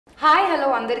Hi hello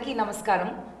అందరికీ నమస్కారం.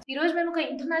 ఈ రోజు మేము ఒక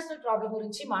ఇంటర్నేషనల్ ప్రాబ్లం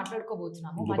గురించి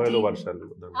మాట్లాడుకోబోతున్నాము.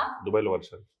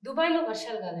 దుబాయ్లో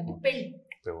వర్షాలు కాదండి,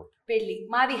 పెళ్లి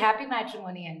మాది హ్యాపీ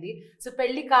మ్యాట్రిమోనీ అండి. సో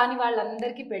పెళ్లి కాని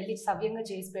వాళ్ళందరికీ పెళ్లి సవ్యంగా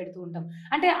చేసి పెడుతూ ఉంటాం.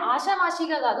 అంటే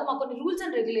ఆషామాషిగా కాదు, మాకు కొన్ని రూల్స్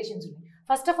అండ్ రెగ్యులేషన్స్ ఉన్నాయి.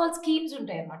 ఫస్ట్ ఆఫ్ ఆల్ స్కీమ్స్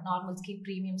ఉంటాయి అన్నమాట. Normal scheme,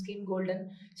 premium scheme, golden.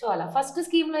 So అలా ఫస్ట్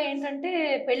స్కీమ్ లో ఏంటంటే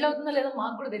పెళ్ళి అవుతుందో లేదో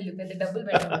మాకు కూడా తెలియదు, పెద్ద డబ్బులు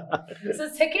పెట్టాలి. సో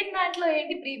సెకండ్ దాంట్లో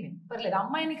ఏంటి, ప్రీమియం. పర్లేదు,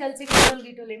 అమ్మాయిని కలిసి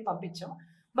గిటోలు ఏం పంపించాం,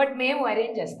 బట్ మేము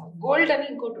అరేంజ్ చేస్తాం. గోల్డ్ అని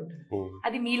ఇంకోటి ఉంటుంది,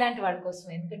 అది మీలాంటి వాడి కోసం.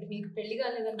 ఎందుకంటే మీకు పెళ్లి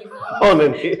కాలేదని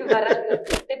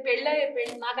పెళ్ళి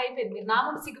నాకు అయిపోయింది, మీరు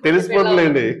నామం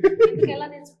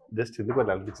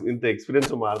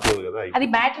అది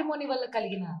మ్యాట్రిమోనీ వల్ల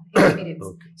కలిగిన ఎక్స్పీరియన్స్.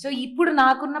 సో ఇప్పుడు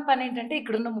నాకున్న పని ఏంటంటే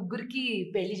ఇక్కడున్న ముగ్గురికి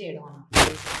పెళ్లి చేయడం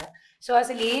అన్నమాట. సో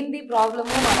అసలు ఏంది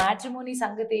ప్రాబ్లము, మా మ్యాట్రిమోనీ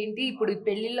సంగతి ఏంటి, ఇప్పుడు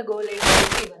పెళ్లిళ్ళ గోల్ ఏంటి,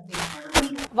 ఇవన్నీ.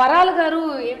 వరాలు గారు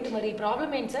ఏంటి మరి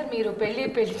ప్రాబ్లం ఏంటి సార్? మీరు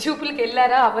పెళ్లి చూపులకి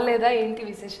వెళ్ళారా, అవ్వలేదా, ఏంటి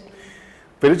విశేషం?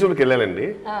 పెళ్లి చూపులకి వెళ్ళానండి,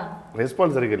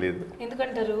 రెస్పాన్స్ సరిగ్గా లేదు.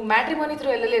 ఎందుకంటారు? మ్యాట్రిమోనీ త్రూ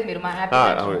వెళ్ళలేదు మీరు?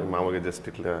 మామూలుగా జస్ట్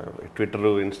ఇట్లా ట్విట్టర్,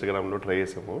 ఇన్స్టాగ్రామ్ లో ట్రై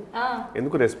చేసాము,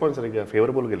 ఎందుకు రెస్పాన్స్ సరిగ్గా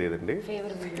ఫేవరబుల్ గా లేదండి.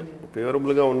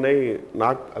 ఫేవరబుల్ గా ఉన్నాయి,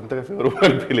 నాకు అంతగా ఫేవరబుల్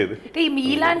అనిపించలేదు.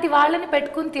 మీలాంటి వాళ్ళని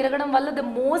పెట్టుకుని తిరగడం వల్ల ద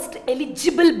మోస్ట్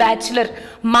ఎలిజిబుల్ బ్యాచులర్,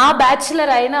 మా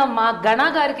బ్యాచులర్ అయిన మా గణా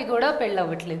గారికి కూడా పెళ్ళి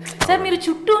అవ్వట్లేదు సార్. మీరు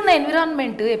చుట్టూ ఉన్న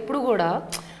ఎన్విరాన్మెంట్ ఎప్పుడు కూడా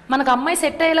మనకు అమ్మాయి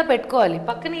సెట్ అయ్యేలా పెట్టుకోవాలి.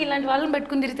 పక్కన ఇలాంటి వాళ్ళని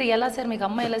పెట్టుకుని తిరిగితే ఎలా సార్ మీకు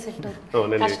అమ్మాయి ఎలా సెట్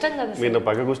అవుతుంది? కష్టం కదా.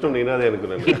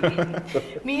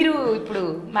 మీరు ఇప్పుడు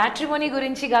మ్యాట్రిమోనీ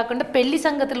గురించి కాకుండా పెళ్లి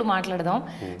సంగతులు మాట్లాడదాం.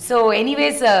 So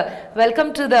anyways,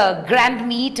 welcome to the grand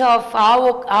meet of ఆ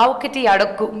ఒక్కటి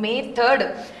అడక్కు. May 3rd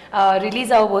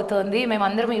release అవ్వబోతోంది.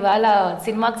 మేమందరం ఇవాళ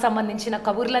సినిమాకి సంబంధించిన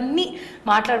కబుర్లన్నీ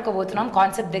మాట్లాడుకోబోతున్నాం,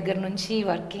 కాన్సెప్ట్ దగ్గర నుంచి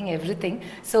working everything.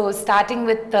 So starting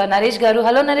with Naresh గారు.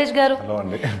 హలో నరేష్ గారు,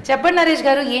 చెప్పండి నరేష్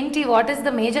గారు, ఏంటి what is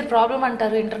the major problem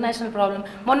అంటారు, ఇంటర్నేషనల్ ప్రాబ్లం?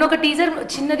 మొన్న ఒక టీజర్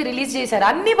చిన్నది రిలీజ్ చేశారు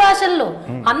అన్ని భాషల్లో.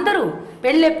 అందరూ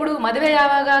పెళ్ళి ఎప్పుడు, మదువే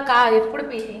యావాగా, ఎప్పుడు,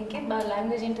 ఇంకేం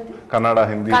లాంగ్వేజ్ ఏంటది, కన్నడ,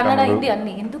 హిందీ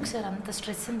అన్ని. ఎందుకు సార్ అంత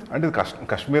స్ట్రెస్? అంటే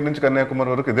కాశ్మీర్ నుంచి కన్యాకుమారి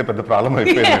వరకు ఇదే పెద్ద ప్రాబ్లం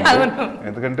అయిపోయింది.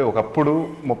 ఎందుకంటే ఒకప్పుడు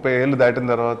 30 ఏళ్ళు దాటిన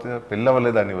తర్వాత పెళ్ళి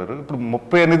అవ్వలేదు అనేవారు, ఇప్పుడు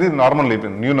 30 అనేది నార్మల్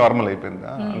అయిపోయింది, న్యూ నార్మల్ అయిపోయింది.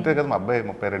 అంతే కదా, మా అబ్బాయి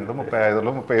 32,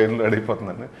 35లో 30 ఏళ్ళు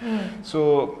అడిగిపోతుందండి. సో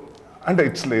అంటే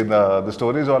it's the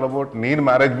story is all about, నేను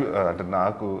మ్యారేజ్ అంటే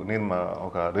నేను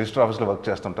ఒక రిజిస్టర్ ఆఫీస్లో వర్క్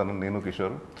చేస్తుంటాను, నేను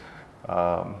కిషోర్.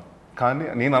 కానీ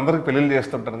నేను అందరికి పెళ్ళిళ్ళు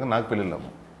చేస్తుంటాను, కానీ నాకు పెళ్ళిళ్ళు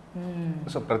అవ్వవు.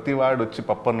 సో ప్రతి వాడు వచ్చి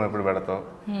పప్పను ఎప్పుడు పెడతావు,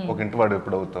 ఒక ఇంటి వాడు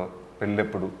ఎప్పుడు అవుతావు, పెళ్ళి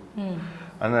ఎప్పుడు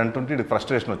అని అంటుంటే ఇది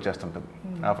ఫ్రస్ట్రేషన్ వచ్చేస్తుంటుంది.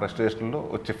 ఆ ఫ్రస్ట్రేషన్లో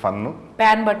వచ్చే ఫన్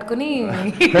ప్యాన్ పట్టుకుని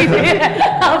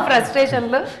ఆ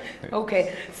ఫ్రస్ట్రేషన్లో. Okay,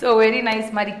 so very nice.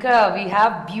 మరి ఇక్కడ we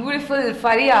have beautiful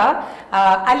Faria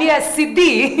alias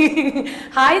Siddhi.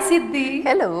 Hi Siddhi.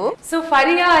 Hello. So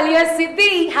Faria alias Siddhi,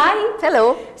 hi. Hello.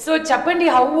 So చెప్పండి,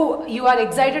 how you are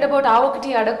excited about ఆ ఒకటి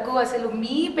అడక్కు? అసలు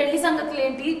మీ పెళ్లి సంగతులు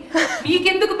ఏంటి,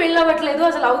 మీకెందుకు పెళ్ళి అవ్వట్లేదు,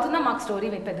 అసలు అవుతుందా? మాకు స్టోరీ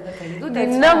పెద్దగా తెలియదు,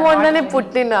 నిన్న మొన్ననే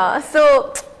పుట్టిన. సో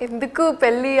ఎందుకు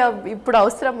పెళ్ళి ఇప్పుడు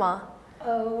అవసరమా,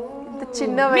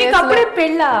 చిన్న వయసు అప్పుడే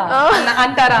పెళ్ళా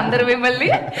అంటారా అందరు మిమ్మల్ని?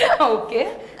 ఓకే,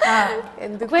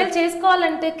 ఎందుకు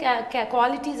చేసుకోవాలంటే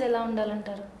క్వాలిటీస్ ఎలా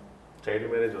ఉండాలంటారు?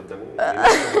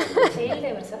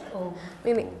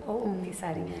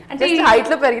 అంటే హైట్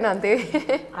లో పెరిగిన అంతే.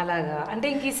 అలాగా అంటే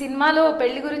ఇంక ఈ సినిమాలో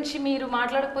పెళ్లి గురించి మీరు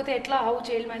మాట్లాడకపోతే ఎట్లా? హౌ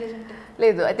చైల్డ్ మ్యారేజ్ అంటే?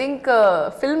 లేదు, ఐ థింక్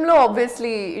ఫిల్మ్ లో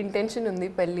ఆబ్వియస్లీ ఇంటెన్షన్ ఉంది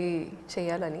పెళ్లి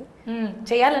చేయాలని.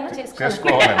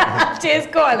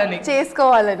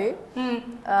 చేసుకోవాలని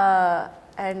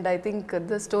and I think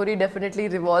the story definitely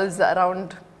revolves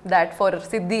around that for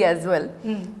Siddhi as well.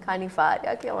 Kani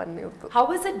Farya ki avanni uttu. How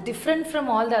is it different from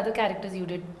all the other characters you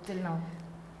did till now?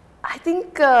 I think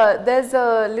there's a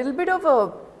little bit of a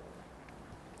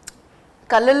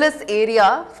colorless area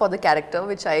for the character,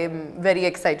 which I am very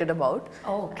excited about.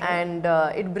 Okay. And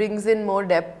it brings in more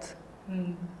depth.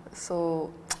 So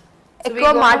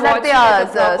ekko maatladte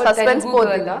suspense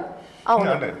pothindi.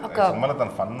 సినిమాలో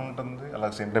తన fun ఉంటుంది,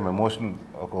 అలాగే same time emotion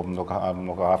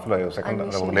ఒక హాఫ్లో, second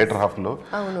later హాఫ్లో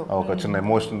ఒక చిన్న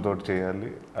emotion తోటి చేయాలి.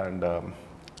 అండ్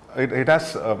ఇట్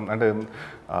హాస్ అంటే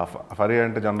ఫరియా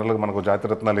అంటే జనరల్గా మనకు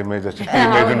జాతిరత్నాలు ఇమేజ్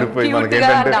ఉండిపోయి మనకి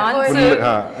ఏంటంటే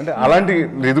అంటే అలాంటి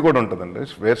ఇది కూడా ఉంటుందండి,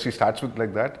 where she starts with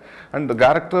like that. And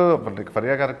character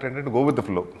Faria character ఏంటంటే గో విత్ ద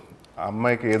ఫ్లో,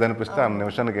 అమ్మాయికి ఏదనిపిస్తే ఆ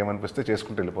నిమిషానికి ఏమనిపిస్తే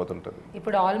చేసుకుంటూ వెళ్ళిపోతుంటుంది.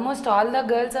 ఇప్పుడు almost all the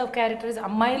girls of characters,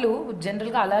 అమ్మాయిలు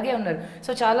జనరల్గా అలాగే ఉన్నారు.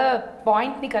 సో చాలా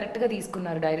పాయింట్ని కరెక్ట్గా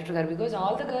తీసుకున్నారు డైరెక్టర్ గారు, because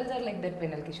all the girls are like that.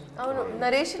 Penal Kishore అవును,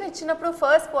 నరేషన్ ఇచ్చినప్పుడు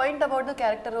first point about the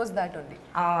character was that only.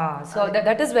 So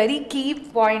that is very key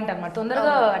point అన్నమాట,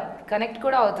 తొందరగా కనెక్ట్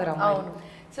కూడా అవుతారు అమ్మాయిలు.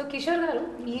 సో కిషోర్ గారు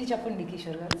మీరు చెప్పండి,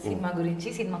 కిషోర్ గారు సినిమా గురించి,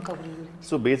 సినిమా కబుర్ల గురించి.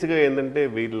 సో బేసిక్గా ఏంటంటే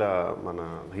వీళ్ళ మన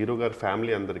హీరో గారి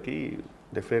ఫ్యామిలీ అందరికీ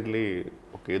డెఫినెట్లీ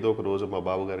ఏదో ఒక రోజు మా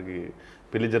బాబు గారికి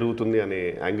పెళ్లి జరుగుతుంది అనే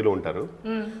యాంగిల్ ఉంటారు.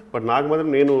 బట్ నాకు మాత్రం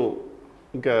నేను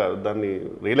ఇంకా దాన్ని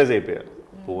రియలైజ్ అయిపోయాను,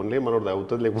 ఓన్లీ మనోడు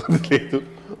అవుతుంది లేకపోతే లేదు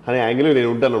అనే యాంగిల్ నేను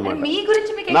ఉంటాను అనమాట.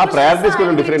 నా ప్రయారిటీస్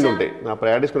కొన్ని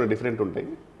డిఫరెంట్ ఉంటాయి.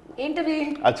 ఏంటవి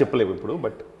అది చెప్పలేము ఇప్పుడు,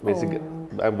 బట్ బేసిక్గా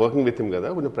ఐఎమ్ వర్కింగ్ విత్ హిమ్ కదా,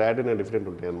 కొంచెం ప్రయారిటీ నాకు డిఫరెంట్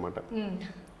ఉంటాయి అనమాట.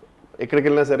 ఎక్కడికి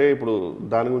వెళ్ళినా సరే ఇప్పుడు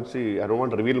దాని గురించి I don't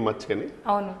want reveal much, కానీ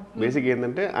బేసిక్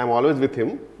ఏంటంటే I'm always with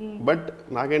him. But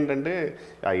నాకేంటంటే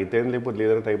అయితే లేకపోతే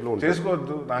లేదనే టైప్ లో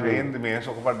చేసుకోవద్దు, నాకు ఏంది మేము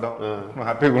సుఖపడ్డాం,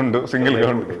 హ్యాపీగా ఉండు, సింగిల్ గా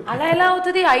ఉండు. అలా ఎలా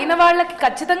అవుతుంది? అయిన వాళ్ళకి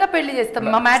ఖచ్చితంగా పెళ్లి చేస్తాం.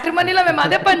 మా మ్యాట్రిమోనీలో మేము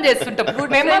అదే పని చేస్తుంటాం.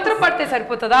 మేము మాత్రం పడితే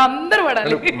సరిపోతుందా? అందరూ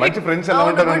పడాలి. మంచి ఫ్రెండ్స్ ఎలా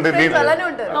ఉంటారంటే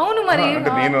అవును మరి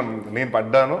నేను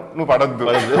పడ్డాను, నువ్వు పడద్దు,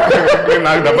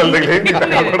 నాకు డబ్బులు తగిలి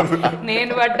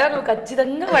నేను పడ్డా, నువ్వు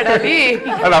ఖచ్చితంగా పడాలి.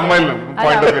 అది అమ్మాయిలు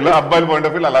పాయింట్ ఆఫ్ వ్యూ, అబ్బాయిల పాయింట్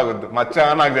ఆఫ్ వ్యూ అలాగొద్దు. మచ్చా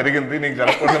నాకు జరిగింది, నీకు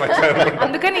జరగకుండా మచ్చా.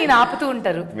 అందుకని నేను ఆపుతూ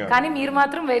ఉంటారు. కానీ మీరు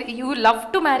మాత్రం you love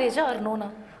to marriage or నోనా?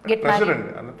 Pressure అండి.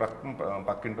 అంటే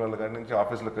పక్కింటి వాళ్ళ కాడి నుంచి,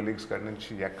 ఆఫీస్లో కొలీగ్స్ కాడి నుంచి,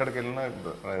 ఎక్కడికి వెళ్ళినా,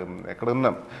 ఎక్కడున్నా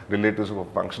రిలేటివ్స్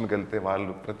ఫంక్షన్కి వెళ్తే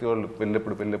వాళ్ళు ప్రతి వాళ్ళు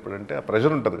పెళ్ళెప్పుడు అంటే ఆ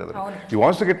ప్రెషర్ ఉంటుంది కదా. He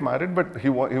wants to get married, but he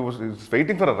was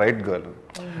waiting for a right girl.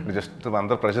 Just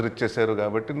అందరు ప్రెషర్ ఇచ్చేసారు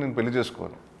కాబట్టి నేను పెళ్లి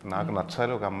చేసుకోను. నాకు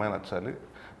నచ్చాలి, ఒక అమ్మాయి నచ్చాలి,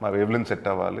 మా వేవ్ లెంత్ సెట్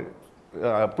అవ్వాలి,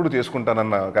 అప్పుడు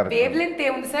చేసుకుంటానన్న. వేవ్ లెంత్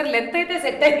ఏముంది సార్, లెంత్ అయితే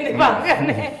సెట్ అయింది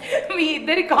బాగానే. మీ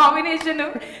ఇద్దరి కాంబినేషన్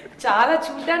చాలా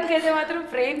చూడడానికి అయితే మాత్రం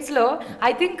ఫ్రేమ్స్ లో ఐ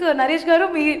థింక్ నరేష్ గారు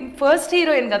మీ ఫస్ట్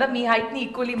హీరోయిన్ కదా, మీ హైట్ ని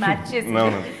ఈక్వల్లీ మ్యాచ్ చేసి.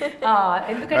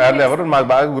 ఎందుకంటే ఎవరు మాకు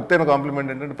బాగా గుర్తైన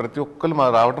కాంప్లిమెంట్ ఏంటంటే ప్రతి ఒక్కరు మా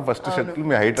రావడం ఫస్ట్ షర్ట్లు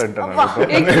మీ హైట్ అంటారు.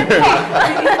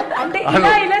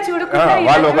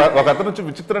 వాళ్ళు ఒక అతను వచ్చి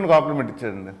విచిత్రమైన కాంప్లిమెంట్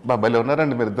ఇచ్చారండి, బాబాయ్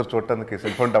ఉన్నారండి మీరు ఇద్దరు చూడటానికి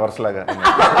సెల్ ఫోన్ టవర్స్ లాగా.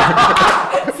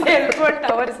 సెల్ ఫోన్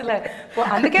టవర్స్ లాగా,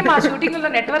 అందుకే మా షూటింగ్ లో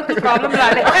నెట్వర్క్ ప్రాబ్లం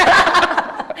రాలేదు.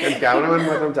 కెమెరామెన్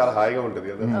మాత్రం చాలా హాయిగా ఉంటుంది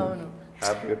కదా,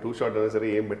 హ్యాపీగా టూ షాట్ అయినా సరే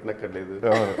ఏం పెట్టనక్కర్లేదు.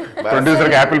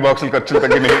 ప్రొడ్యూసర్ యాపిల్ బాక్సులు ఖర్చులు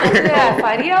తగ్గినాయి.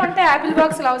 ఫరియా ఉంటే యాపిల్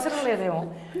బాక్సులు అవసరం లేదేమో.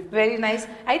 Very nice.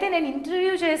 అయితే నేను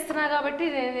ఇంటర్వ్యూ చేస్తున్నా కాబట్టి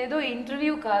నేనేదో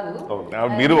ఇంటర్వ్యూ కాదు,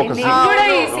 మీరు కూడా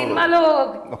ఈ సినిమాలో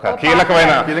ఒక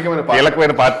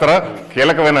కీలకమైన పాత్ర,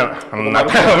 కీలకమైన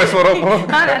నటరంగ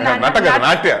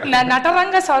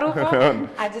స్వరూపం.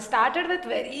 అది started with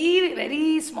very very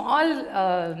small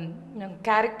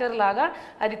character లాగా,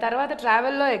 అది తర్వాత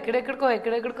ట్రావెల్లో ఎక్కడెక్కడికో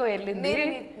వెళ్ళింది. మీరు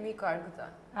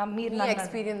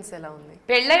ఎక్స్పీరియన్స్ ఎలా ఉంది?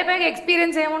 పెళ్ళైపోయాక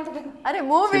ఎక్స్పీరియన్స్ ఏముంటుంది? అరే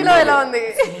మూవీలో ఎలా ఉంది?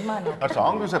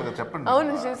 సాంగ్ చూసారు కదా, చెప్పండి.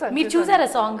 అవును చూసాను. మీరు చూసారా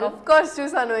సాంగ్? ఆఫ్ కోర్స్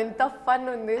చూసాను. ఎంత ఫన్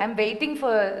ఉంది. I am waiting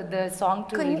for the song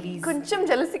to release. కొంచెం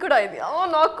జెలసీ కూడా అయింది.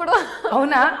 నాకు కూడా.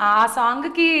 అవునా? ఆ సాంగ్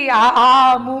కి ఆ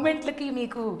మూమెంట్లకి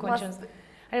మీకు కొంచెం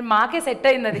అంటే మాకే సెట్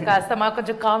అయింది అది, కాస్త మాకు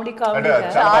కొంచెం కామెడీ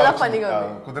చాలా ఫన్నీగా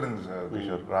కుదిరింది.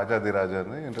 కిషోర్ రాజాది రాజా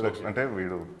అని ఇంట్రొడక్షన్, అంటే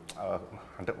వీడు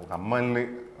అంటే ఒక అమ్మాయిని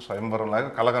స్వయంవరం లాగా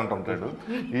కలగంటుంటాడు,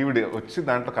 ఈవిడ వచ్చి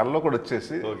దాంట్లో కళ్ళలో కూడా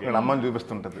వచ్చేసి అమ్మాయిని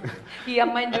చూపిస్తుంటది. ఈ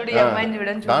అమ్మాయిని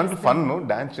చూడని దాంట్లో ఫన్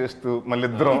డాన్స్ చేస్తూ మళ్ళీ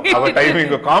ఇద్దరం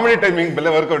టైమింగ్, కామెడీ టైమింగ్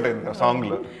భలే వర్కౌట్ అయింది ఆ సాంగ్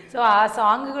లో. సో ఆ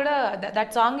సాంగ్ కూడా,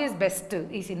 దట్ సాంగ్ ఈజ్ బెస్ట్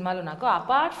ఈ సినిమాలో నాకు.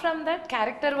 Apart from that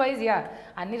character wise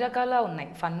అన్ని రకాల ఉన్నాయి,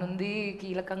 ఫన్ ఉంది,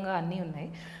 కీలకంగా అన్నీ ఉన్నాయి.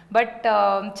 బట్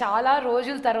చాలా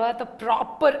రోజుల తర్వాత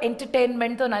ప్రాపర్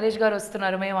ఎంటర్టైన్మెంట్తో నరేష్ గారు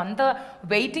వస్తున్నారు. మేమంతా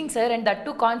waiting sir. And that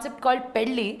to concept called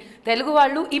పెళ్ళి, తెలుగు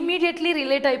వాళ్ళు ఇమ్మీడియట్లీ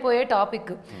రిలేట్ అయిపోయే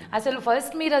టాపిక్. అసలు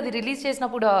ఫస్ట్ మీరు అది రిలీజ్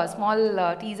చేసినప్పుడు స్మాల్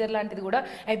టీజర్ లాంటిది కూడా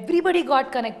everybody got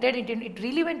connected. It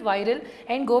really went viral.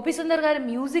 And Gopi Sundar గారి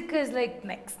music is like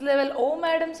next level. Oh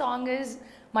madam song is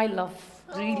my love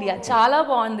really. చాలా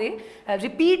బాగుంది.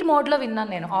 రిపీట్ మోడ్లో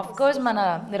విన్నాను నేను. ఆఫ్ కోర్స్ మన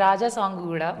రాజా సాంగ్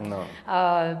కూడా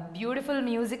బ్యూటిఫుల్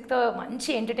మ్యూజిక్తో, మంచి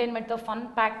ఎంటర్టైన్మెంట్తో, fun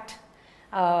packed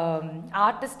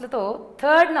ఆర్టిస్ట్లతో.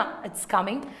 థర్డ్న it's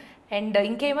coming. And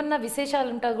ఇంకేమన్నా విశేషాలు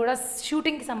ఉంటాయి కూడా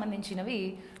షూటింగ్కి సంబంధించినవి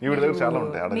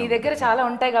మీ దగ్గర చాలా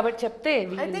ఉంటాయి కాబట్టి చెప్తే.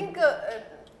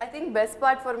 I think best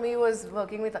part for me was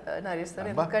working with Naresh sir.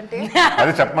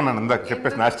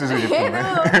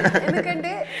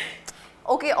 ఎందుకంటే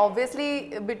okay, obviously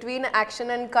between action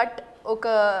and cut ఒక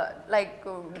లైక్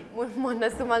మొన్న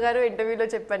సుమ గారు ఇంటర్వ్యూలో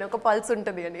చెప్పాను, ఒక పల్స్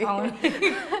ఉంటుంది అని.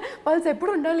 పల్స్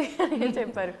ఎప్పుడు ఉండాలి అని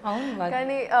చెప్పారు.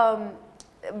 కానీ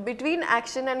బిట్వీన్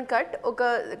యాక్షన్ అండ్ కట్ ఒక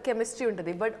కెమిస్ట్రీ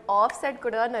ఉంటుంది. బట్ ఆఫ్ సెట్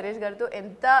కూడా నరేష్ గారితో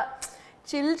ఎంత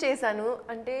చిల్ చేశాను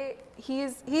అంటే,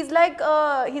 he's like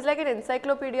an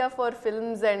encyclopedia for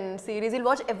films and series. He'll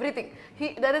watch everything.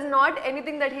 There is not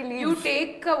anything that he leaves. You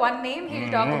take one name,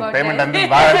 he'll talk about payment that.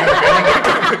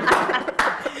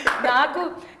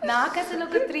 నాకు అసలు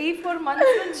ఒక 3-4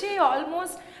 months నుంచి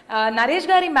almost Naresh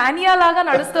గారి మానియా లాగా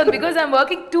నడుస్తుంది because I'm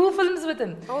working 2 films with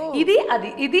him.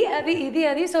 ఇది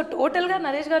అది so టోటల్గా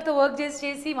నరేష్ గారితో వర్క్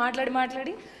చేసి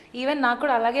మాట్లాడి ఈవెన్ నాకు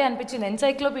కూడా అలాగే అనిపించింది.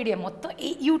 ఎన్సైక్లోపీడియా మొత్తం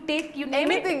you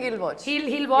name it,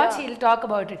 heal watch, heal talk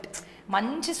about it.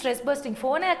 మంచి స్ట్రెస్ బస్టింగ్,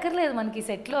 ఫోనే అక్కర్లేదు మనకి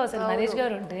సెట్లో అసలు నరేష్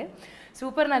గారు ఉంటే.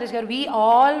 సూపర్ నరేష్ గారు. We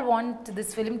all want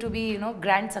this film to be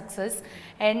grand success.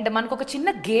 And మనకు ఒక చిన్న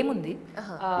గేమ్ ఉంది.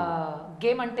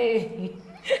 గేమ్ అంటే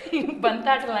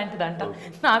బంతాట లాంటిది అంట,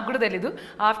 నాకు కూడా తెలీదు.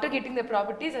 ఆఫ్టర్ గెటింగ్ ద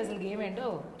ప్రాపర్టీస్ అసలు గేమ్ ఏంటో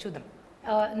చూద్దాం.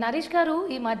 నరేష్ గారు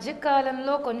ఈ మధ్య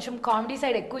కాలంలో కొంచెం కామెడీ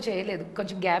సైడ్ ఎక్కువ చేయలేదు,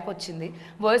 కొంచెం గ్యాప్ వచ్చింది.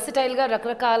 వర్సిటైల్గా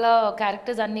రకరకాల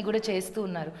క్యారెక్టర్స్ అన్నీ కూడా చేస్తూ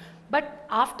ఉన్నారు. But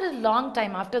after long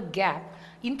time, after gap,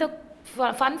 ఇంత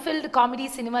ఫన్ ఫిల్డ్ కామెడీ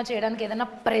సినిమా చేయడానికి ఏదైనా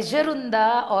ప్రెషర్ ఉందా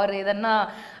ఆర్ ఏదన్నా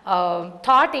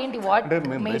థాట్ ఏంటి? వాట్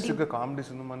బేసిక్గా కామెడీ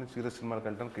సినిమాని సీరియస్ సినిమాకి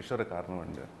వెళ్ళడానికి కిషోరే కారణం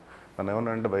అండి. తను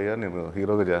ఏమన్నా అంటే భయ్యా నేను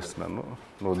హీరోగా చేస్తున్నాను,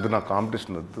 నువ్వు వద్దు, నాకు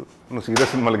కాంపిటీషన్ వద్దు, నువ్వు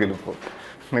సీరియస్ సినిమాలకి వెళ్ళిపో,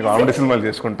 నేను కామెడీ సినిమాలు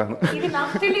చేసుకుంటాను.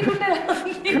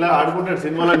 ఇలా ఆడుకుంటాడు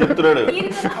సినిమాలో చెప్తున్నాడు.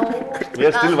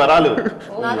 వరాలు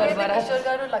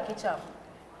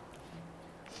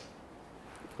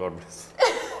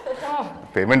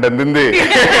పేమెంట్ అందింది,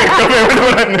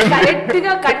 కరెక్ట్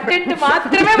గా కంటెంట్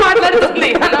మాత్రమే మాట్లాడుతుంది,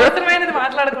 అనవసరమైనది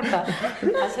మాట్లాడకుండా.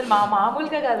 అసలు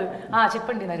మామూలుగా కాదు.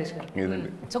 చెప్పండి నరేష్ గారు.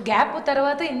 సో గ్యాప్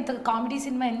తర్వాత ఇంత కామెడీ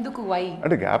సినిమా ఎందుకు? వై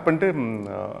అంటే గ్యాప్ అంటే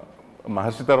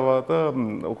మహర్షి తర్వాత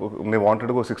నేను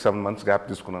వాంటెడ్గా 6-7 months గ్యాప్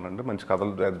తీసుకున్నానండి, మంచి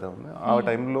కథలు చేద్దామని. ఆ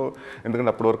టైంలో ఎందుకంటే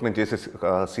అప్పటి వరకు నేను చేసే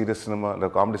సీరియస్ సినిమా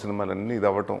కామెడీ సినిమాలన్నీ ఇది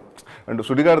అవ్వటం. అండ్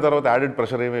సుడిగారి తర్వాత యాడెడ్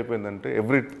ప్రెషర్ ఏమైపోయిందంటే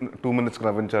ఎవ్రీ 2 minutes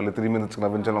నవ్వించాలి, 3 minutes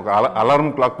నవ్వించాలి, ఒక అలారం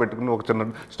క్లాక్ పెట్టుకుని, ఒక చిన్న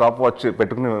స్టాప్ వాచ్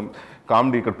పెట్టుకుని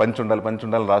కామెడీ ఇక్కడ పంచ్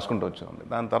ఉండాలి రాసుకుంటూ వచ్చామండి.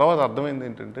 దాని తర్వాత అర్థమైంది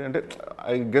ఏంటంటే, అంటే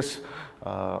ఐ గెస్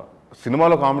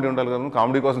సినిమాలో కామెడీ ఉండాలి కదా,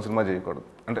 కామెడీ కోసం సినిమా చేయకూడదు,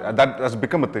 అంటే that has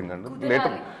become a thing అండి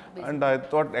లేటర్. అండ్ ఐ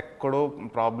థాట్ ఎక్కడో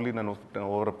ప్రాబ్లీ నేను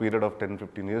ఓవర్ పీరియడ్ ఆఫ్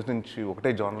 10-15 years నుంచి ఒకటే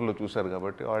జానర్లో చూశారు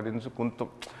కాబట్టి ఆడియన్స్ కొంత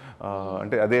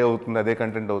అంటే అదే అవుతుంది, అదే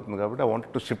కంటెంట్ అవుతుంది కాబట్టి I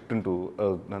wanted to shift in to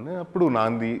అని అప్పుడు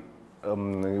నాంది,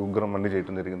 ఉగ్రం అన్నీ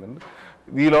చేయడం జరిగిందండి.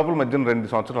 ఈ లోపల మధ్యన 2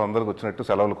 సంవత్సరాలు అందరికి వచ్చినట్టు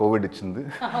సెలవులు కోవిడ్ ఇచ్చింది,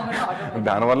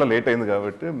 దానివల్ల లేట్ అయింది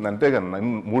కాబట్టి. అంతేగాని నేను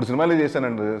 3 సినిమాలే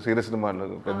చేశానండి సీరియస్ సినిమాలు,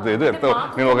 పెద్ద ఏదో ఎంత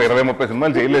నేను ఒక 20-30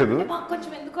 సినిమాలు చేయలేదు.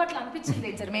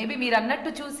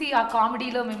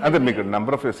 అదే మీకు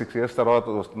నెంబర్ ఆఫ్ 6 years తర్వాత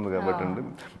వస్తుంది కాబట్టి అండి.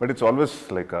 But it's always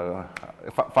like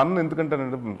fun. ఎందుకంటే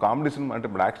కామెడీ సినిమా అంటే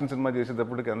ఇప్పుడు యాక్షన్ సినిమా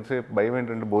చేసేటప్పటికి ఎంతసేపు భయం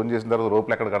ఏంటంటే భోజనం చేసిన తర్వాత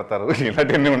రోపులు ఎక్కడ కడతారు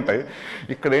ఇలాంటివన్నీ ఉంటాయి.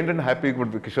 ఇక్కడ ఏంటంటే హ్యాపీ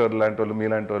ఇప్పుడు కిషోర్ లాంటి వాళ్ళు,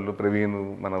 మీలాంటి వాళ్ళు, ప్రవీణ్,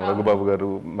 మన రఘుబాబు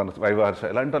గారు, మన వైవార్ష,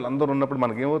 ఇలాంటి వాళ్ళు అందరూ ఉన్నప్పుడు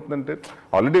మనకి ఏమవుతుందంటే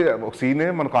ఆల్రెడీ ఒక సీనే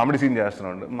మన కామెడీ సీన్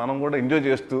చేస్తున్నాం, మనం కూడా ఎంజాయ్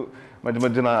చేస్తూ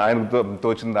మధ్యన ఆయనకు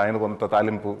తోచింది ఆయన కొంత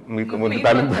తాలింపు, మీకు ముందు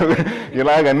తాలింపు,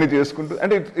 ఇలాగ అన్నీ చేసుకుంటూ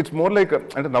అంటే ఇట్స్ మోర్ లైక్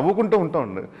అంటే నవ్వుకుంటూ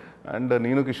ఉంటామండి. అండ్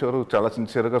నేను కిషోర్ చాలా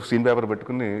సిన్సియర్గా సీన్ పేపర్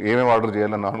పెట్టుకుని ఏమేమి ఆర్డర్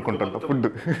చేయాలని అనుకుంటాం. ఫుడ్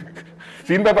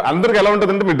సీన్ పేపర్ అందరికి ఎలా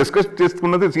ఉంటుందంటే మీరు డిస్కస్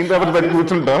చేసుకున్నది సీన్ పేపర్ పెట్టి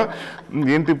కూర్చుంటాం.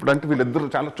 ఏంటి ఇప్పుడు అంటే వీళ్ళిద్దరు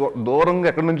చాలా దూరంగా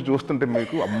ఎక్కడి నుంచి చూస్తుంటే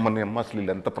మీకు అమ్మని అమ్మ అసలు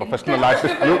వీళ్ళు ఎంత ప్రొఫెషనల్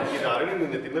ఆర్టిస్టులు.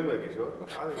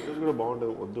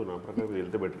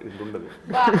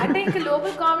 అంటే ఇంకా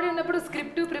లోపల కామెడీ ఉన్నప్పుడు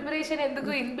స్క్రిప్ట్ ప్రిపరేషన్ ఎందుకు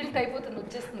ఇన్బిల్ట్ అయిపోతుంది,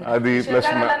 వచ్చేస్తుంది. అది ప్లస్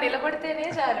నిలబడితేనే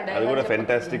చాలు. అది కూడా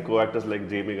fantastic co actors like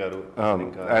Jamie గారు.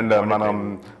 అండ్ మనం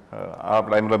ఆ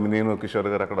టైంలో నేను కిషోర్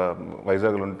గారు అక్కడ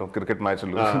వైజాగ్లో ఉంటాం, క్రికెట్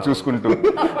మ్యాచ్లు చూసుకుంటూ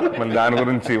మళ్ళీ దాని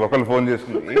గురించి ఒకళ్ళు ఫోన్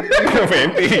చేసుకుని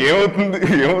ఏంటి ఏమవుతుంది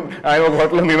ఆయన ఒక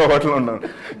హోటల్లో నేను ఒక హోటల్లో ఉన్నాను,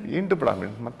 ఏంటి ఇప్పుడు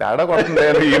మరి తేడా కొడుతుంది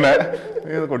ఈయన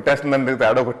ఏదో కొట్టేస్తుందండి,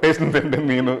 తేడా కొట్టేసిందంటే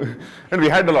నేను. And we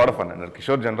had a lot of fun అండి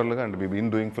కిషోర్ జనరల్గా. And we been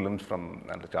doing films from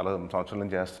అంటే చాలా సంవత్సరాల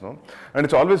నుంచి చేస్తున్నాం. అండ్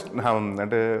ఇట్స్ ఆల్వేస్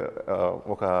అంటే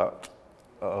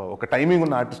ఒక టైమింగ్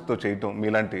ఉన్న ఆర్టిస్ట్తో చేయటం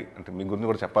మీలాంటి, అంటే మీ గురించి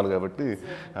కూడా చెప్పాలి కాబట్టి,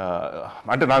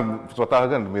 అంటే నాకు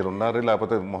స్వతహాగా మీరు ఉన్నారు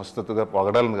లేకపోతే మోస్తతుగా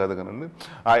పొగడాలని కాదు కానీ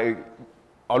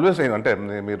ఆల్వేస్ అంటే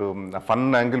మీరు ఫన్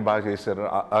యాంగిల్ బాగా చేశారు,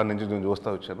 ఆ నుంచి నేను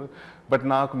చూస్తూ వచ్చారు. బట్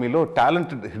నాకు మీలో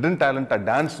హిడెన్ టాలెంట్, ఆ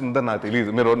డాన్స్ ఉందని నాకు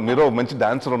తెలియదు. మీరు మంచి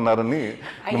డాన్సర్ ఉన్నారని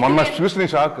మొన్న చూసిన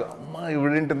షాక్, అమ్మా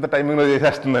ఇవిడేంటి ఇంత టైమింగ్లో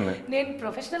చేసేస్తుందని. నేను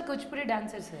professional Kuchipudi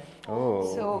dancer sir,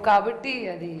 so కాబట్టి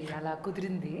అది అలా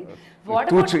కుదిరింది.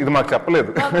 ఇది మాకు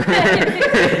చెప్పలేదు,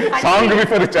 సాంగ్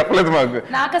బిఫోర్ చెప్పలేదు మాకు.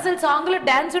 నాకు అసలు సాంగ్ లో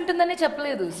డాన్స్ ఉంటుందని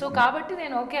చెప్పలేదు. సో కాబట్టి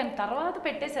నేను ఓకే అని తర్వాత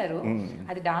పెట్టేశారు.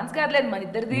 అది డాన్స్ కాదులేదు మన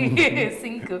ఇద్దరిది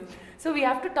sync. So we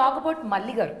have to talk about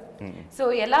మల్లి గారు. సో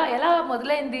ఎలా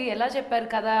మొదలైంది, ఎలా చెప్పారు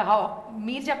కదా,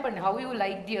 మీరు చెప్పండి. How you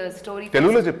like the story?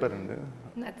 తెలుగులో చెప్పారండి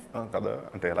కదా,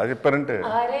 అంటే ఎలా చెప్పారంటే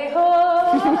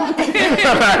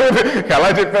ఎలా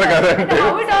చెప్పారు కదా అంటే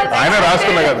ఆయన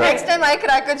రాసుకున్నా కదా. Next time I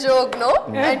crack a joke no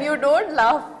and you don't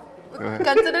laugh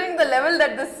considering the level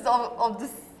that this of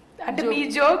this అంటే మీ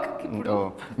జోక్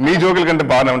మీ జోకుల కంటే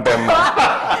బాగానే ఉంటాయమ్మా.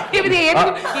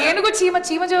 ఏనుగు చీమ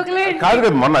జోకులే కాదు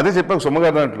కదా, మొన్న అదే చెప్పాను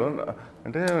సుమ్మగారు దాంట్లో.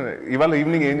 అంటే ఇవాళ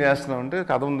ఈవినింగ్ ఏం చేస్తున్నాం అంటే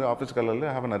కథ ఉంది, ఆఫీస్కి వెళ్ళాలి,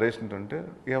 హ్యావ్ నరేషన్ అంటే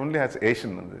ఓన్లీ హ్యాస్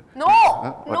ఏషియన్ ఉంది.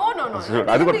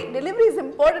 అది కూడా delivery is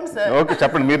important sir. Okay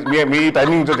చెప్పండి, మీరు మీ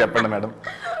టైమింగ్ చెప్పండి madam.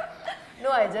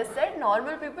 No, I just said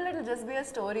normal people it will just be a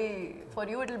story. For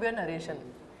you it will be a narration.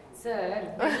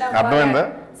 అర్థమైందా?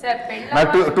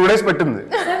 నాకు 2 days పెట్టింది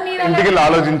ఇంటికి వెళ్ళి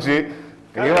ఆలోచించి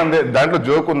ఏమంది దాంట్లో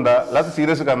జోక్ ఉందా లేకపోతే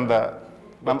సీరియస్గా అందా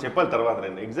చెప్పాలి. తర్వాత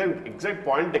నేను ఎగ్జాక్ట్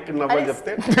పాయింట్ ఎక్కడ నవ్వాలి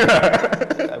చెప్తే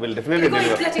విల్ డెఫినెట్లీ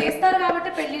ఇట్లా చేస్తారు కాబట్టి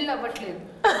పెళ్లిళ్ళు అవ్వట్లేదు.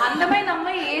 అందమైన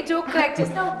అమ్మాయి ఏ జోక్ క్రాక్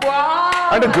చేసినా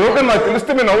అంటే జోక్ అని నాకు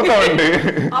తెలిస్తే మేము నవ్వుతామండి.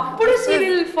 అప్పుడు she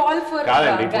will fall for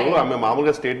కాదండి. ఇప్పుడు ఆమె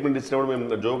మామూలుగా స్టేట్మెంట్ ఇచ్చినప్పుడు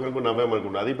మేము జోక్ అనుకుని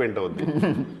నవ్వామనుకుంటాం, అది పెంట అవుద్ది.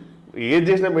 ఏది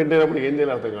చేసినా పెంట అయినప్పుడు ఏం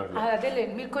చేయాలి అర్థం కాదు.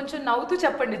 అదేలేండి, మీరు కొంచెం నవ్వుతూ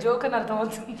చెప్పండి జోక్ అని అర్థం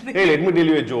అవుతుంది. Let me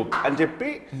tell you A joke అని చెప్పి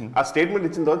ఆ స్టేట్మెంట్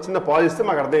ఇచ్చిన తర్వాత చిన్న పాజ్ ఇస్తే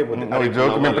మాకు అర్థం అయిపోతుంది.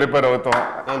 జోక్ మేము ప్రిపేర్ అవుతాం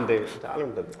అంతే, చాలా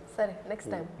ఉంటుంది. సరే నెక్స్ట్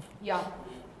టైం యా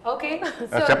ఓకే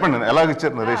చెప్పండి ఎలాగ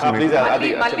ఇచ్చారు నరేషన్.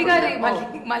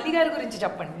 మల్లి గారి గురించి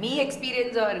చెప్పండి, మీ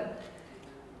ఎక్స్పీరియన్స్.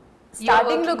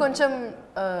 స్టార్టింగ్ లో కొంచెం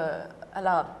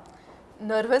అలా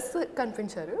నర్వస్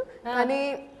కనిపించారు, కానీ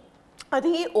I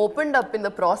think he opened up in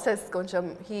the process koncham.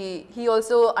 He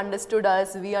also understood us,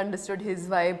 we understood his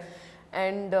vibe,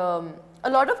 and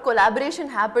a lot of collaboration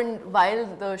happened while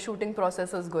the shooting process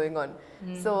was going on.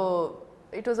 So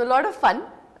it was a lot of fun,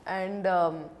 and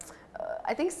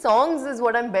I think songs is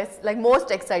what I'm most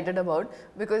excited about,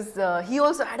 because he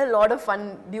also had a lot of fun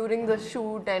during the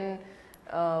shoot, and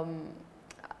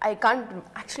I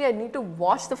need to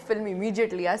watch the film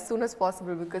immediately as soon as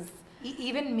possible, because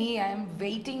even me, I am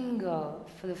waiting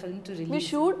for the film to release. We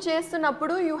shoot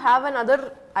చేస్తున్నప్పుడు you have another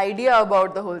idea about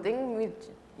the whole thing, which,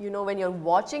 you know, when you're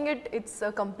watching it, it's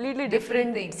a completely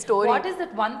different story. What is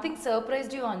that one thing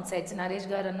surprised you on sets? Naresh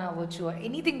garanna avvochu,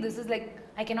 anything. This is like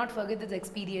I cannot forget this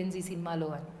experience ఈ సినిమాలో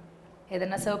అని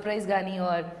ఏదైనా surprise గానీ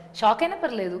or shock అయినా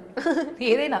పర్లేదు,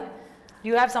 ఏదైనా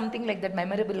you have something like that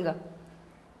memorable గా.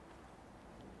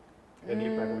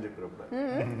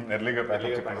 ఎర్లీగా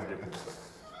ప్యాకేజ్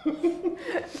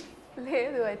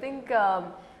లేదు, I think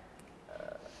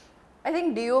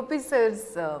DOP sir's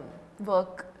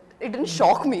work, it didn't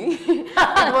shock me.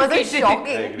 It wasn't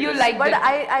shocking. You liked but it.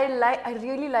 I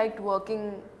really liked working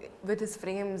with his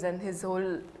frames and his whole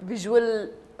visual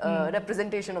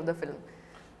representation of the film.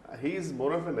 He is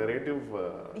more of a narrative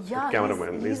Yeah,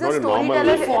 cameraman. he's not a a normal.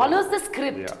 storyteller. He follows the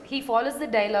script. Yeah. He follows the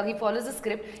dialogue. He follows the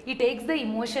script. He takes the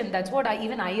emotion. That's what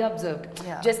I observed.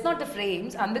 Yeah. Just not the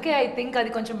frames. అందుకే I think అది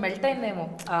కొంచెం melt అయిందేమో,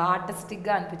 artistic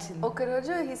గా అనిపించింది. ఒక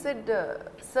రోజు he said,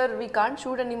 sir, we can't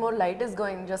shoot anymore, light is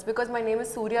going. Just because my name is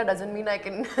Surya doesn't mean I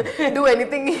can do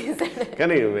anything, he said.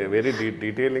 కానీ very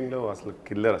detailing లో అసలు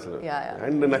కిల్లర్ అసలు.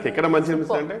 అండ్ నాకు ఎక్కడ మంచి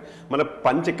అనిపిస్తుంది అంటే మన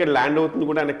పంచ్ ఎక్కడ ల్యాండ్ అవుతుంది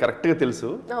కూడా ఆయన కరెక్ట్ గా తెలుసు,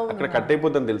 అక్కడ కట్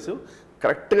అయిపోతుందని తెలుసు,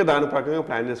 కరెక్ట్గా దాని ప్రకారంగా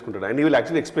ప్లాన్ చేసుకుంటాడు. And you will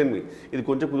actually explain me, ఇది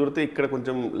కొంచెం కుదిరితే ఇక్కడ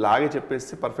కొంచెం లాగే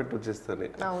చెప్పేస్తే పర్ఫెక్ట్ వచ్చేస్తుంది.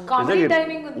 కామెడీ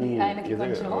టైమింగ్ ఉంది ఆయనకి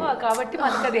కొంచెం, కాబట్టి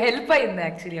మనకి అది హెల్ప్ అయింది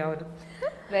యాక్చువల్లీ. అవును,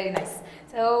 వెరీ నైస్.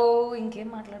 సో ఇంకేం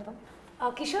మాట్లాడదాం.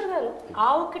 కిషోర్ గారు, ఆ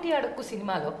ఒక్కటి అడక్కు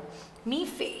సినిమాలో మీ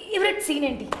ఫేవరెట్ సీన్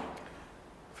ఏంటి?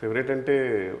 ఫేవరెట్ అంటే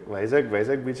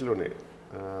వైజాగ్ బీచ్లోనే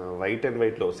వైట్ అండ్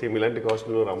వైట్లో సేమ్ ఇలాంటి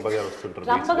కాస్ట్యూమ్లో రంభ గారు వస్తుంటారు.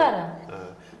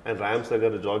 అండ్ రామ్ సార్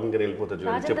గారు జాగింగ్ అని వెళ్ళిపోతారు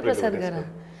చూడండి.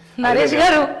 నరేష్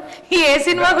గారు ఏ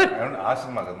సినిమా? ఆ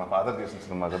సినిమా కదా, మా ఫాదర్ చేసిన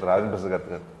సినిమా కదా, రాజేంద్ర ప్రసాద్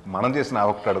గారు మనం చేసిన ఆ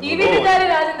ఒక్కటి అడుగు.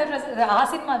 రాజేంద్ర ప్రసాద్ ఆ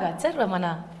సినిమా కాదు సార్, మన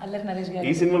అల్లరి నరేష్ గారు.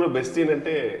 ఈ సినిమాలో బెస్ట్ సీన్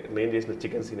అంటే నేను చేసిన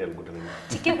చికెన్ సీన్ అనుకుంటాను.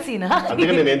 చికెన్ సీనా?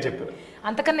 అందుకని నేను చెప్పాను.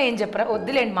 అంతకన్నా ఏం చెప్పరా?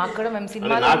 వద్దులేండి, మాకు కూడా మేము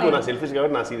సినిమా నా సెల్ఫిష్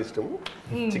కాబట్టి నా సీన్ ఇష్టం,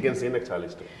 చికెన్ సీన్ నాకు చాలా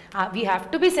ఇష్టం. We have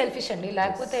to be selfish అండి,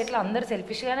 లేకపోతే ఎట్లా అందరు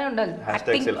సెల్ఫిష్ గానే ఉండాలి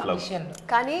విషయంలో.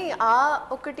 కానీ ఆ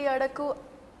ఒకటి అడక్కు,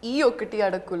 ఈ ఒకటి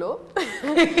అడక్కులో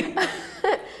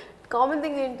కామన్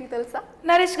థింగ్ ఏంటి తెలుసా?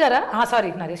 నరేష్ గారా? సారీ,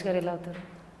 నరేష్ గారు ఎలా అవుతారు?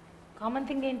 కామన్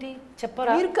థింగ్ ఏంటి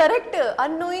చెప్పరా? మీరు కరెక్ట్,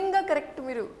 అన్నోయింగ్ గా కరెక్ట్.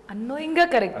 మీరు అన్నోయింగ్ గా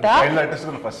కరెక్టా?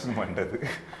 ఫస్ట్ సినిమా అంటే అది.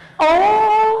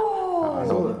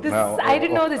 I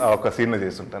didn't know this. ఒక సీన్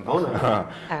చేస్తుంటాను.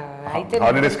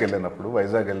 హాలిడేస్కి వెళ్ళినప్పుడు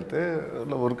వైజాగ్ వెళ్తే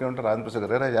ఊరికే ఉంటే రాజేంద్ర ప్రసాద్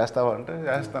గారు చేస్తావా అంటే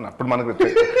చేస్తాను. అప్పుడు మనకు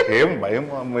ఏం భయం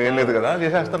ఏం లేదు కదా,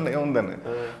 చేసేస్తాను ఏముందని.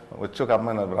 వచ్చి ఒక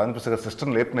అమ్మాయి రాజేంద్ర ప్రసాద్ గారి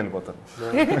సిస్టమ్ లేపుని వెళ్ళిపోతాను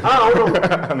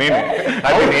నేను.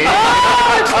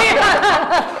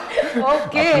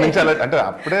 అంటే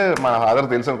అప్పుడే మా ఫాదర్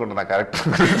తెలుసు అనుకుంటా నా క్యారెక్టర్.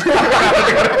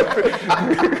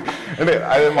 అంటే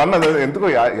అది మొన్న ఎందుకో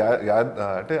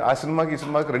అంటే ఆ సినిమాకి ఈ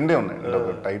సినిమాకి రెండే ఉన్నాయి.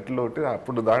 ఒక టైటిల్ ఒకటి,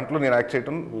 అప్పుడు దాంట్లో నేను యాక్ట్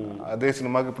చేయటం, అదే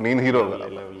సినిమాకి ఇప్పుడు నేను హీరో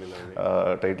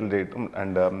టైటిల్ చేయటం.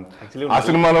 అండ్ ఆ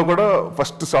సినిమాలో కూడా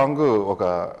ఫస్ట్ సాంగ్ ఒక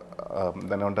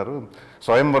దాన్ని ఏమంటారు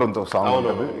స్వయంవరంతో సాంగ్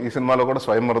ఉంటుంది, ఈ సినిమాలో కూడా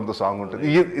స్వయంవరంతో సాంగ్ ఉంటుంది.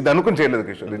 ఇది అనుకుని చేయలేదు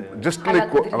కిషోర్, జస్ట్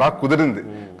లైక్ అలా కుదిరింది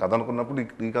కథ అనుకున్నప్పుడు.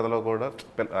 ఈ కథలో కూడా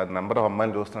నెంబర్ ఆఫ్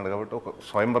అమ్మాయిలు చూస్తున్నాడు కాబట్టి ఒక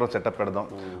స్వయంవరం సెటప్ పెడదాం,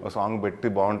 ఒక సాంగ్ పెట్టి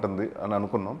బాగుంటుంది అని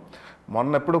అనుకున్నాం.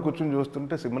 మొన్న ఎప్పుడో కూర్చొని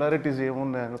చూస్తుంటే సిమిలారిటీస్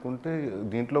ఏమున్నాయి అనుకుంటే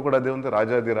దీంట్లో కూడా అదే ఉంది,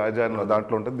 రాజాది రాజా అని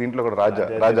దాంట్లో ఉంటుంది, దీంట్లో కూడా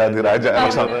రాజాది రాజా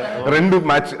రెండు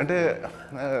మ్యాచ్ అంటే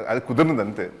అది కుదిరింది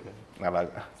అంతే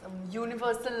అలాగా.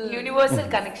 Universal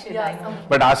connection.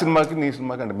 బట్ ఆ సినిమాకి నీ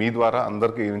సినిమాకి అంటే మీ ద్వారా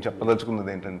అందరికీ ఏం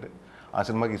చెప్పదలుచుకున్నది ఏంటంటే ఆ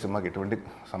సినిమాకి ఈ సినిమాకి ఎటువంటి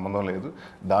సంబంధం లేదు.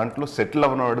 దాంట్లో సెటిల్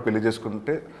అవ్వనవాడు పెళ్లి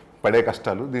చేసుకుంటే పడే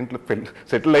కష్టాలు, దీంట్లో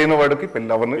సెటిల్ అయిన వాడికి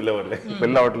పెళ్ళి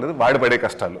అవ్వట్లేదు వాడు పడే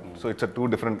కష్టాలు. సో ఇట్స్ 2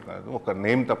 డిఫరెంట్, ఒక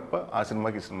నేమ్ తప్ప ఆ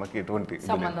సినిమాకి ఈ సినిమాకి ఎటువంటి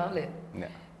సంబంధం లేదు.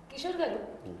 కిషోర్ గారు,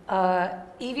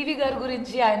 ఈవీవి గారి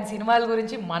గురించి ఆయన సినిమాల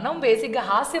గురించి మనం బేసిక్గా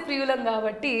హాస్య ప్రియులం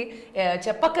కాబట్టి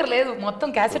చెప్పక్కర్లేదు, మొత్తం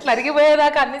క్యాసెట్లు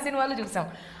అరిగిపోయేదాకా అన్ని సినిమాలు చూసాం.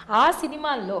 ఆ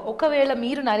సినిమాల్లో ఒకవేళ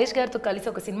మీరు నరేష్ గారితో కలిసి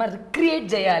ఒక సినిమా రిక్రియేట్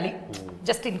చేయాలి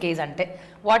జస్ట్ ఇన్ కేస్ అంటే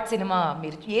వాట్ సినిమా,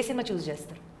 మీరు ఏ సినిమా చూస్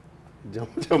చేస్తారు?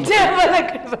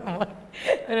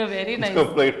 Very nice.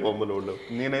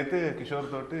 నేనైతే కిషోర్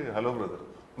తోటి హలో బ్రదర్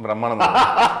బ్రహ్మానందం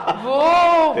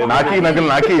నాకే నగలు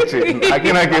నాకే ఇస్తే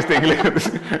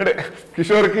అంటే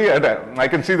కిషోర్ కి అంటే I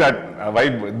can see that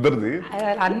vibe ఇద్దరిది.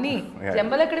 అన్ని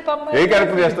జంబలకడి పంబ ఏ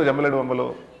క్యారెక్టర్ చేస్తావు జంబలకడి పంబలో?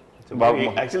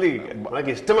 యాక్చువల్లీ నాకు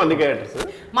ఇష్టం అన్ని క్యారెక్టర్స్.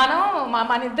 మనం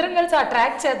మన ఇద్దరం కలిసి ఆ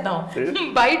ట్రాక్ చేద్దాం.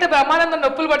 బయట బ్రహ్మానందం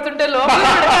నొప్పులు పడుతుంటే లోపల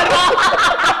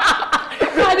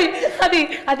అది అది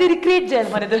అది రిక్రియేట్ చేయాలి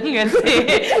మన ఇద్దరం కలిసి.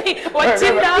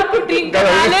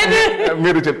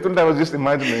 మీరు చెప్తుంటే జస్ట్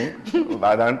ఇమాజిన్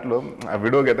ఆ దాంట్లో ఆ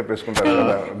వీడియో గెటప్ వేసుకుంటారు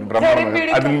కదా బ్రహ్మాండంగా,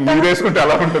 అది మీరు వేసుకుంటే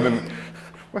అలా ఉంటుందండి.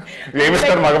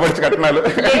 ఏమిస్తారు మగపరిచి కట్నాలు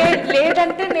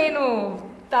లేదంటే నేను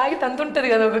తాగి తంతుంటది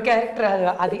కదా ఒక క్యారెక్టర్,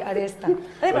 అది అదేస్తాను.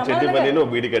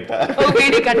 బీడి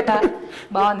కట్ట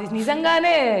బాగుంది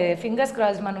నిజంగానే. ఫింగర్స్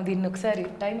క్రాస్, మనం దీన్ని ఒకసారి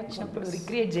టైం వచ్చినప్పుడు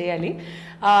రిక్రియేట్ చేయాలి.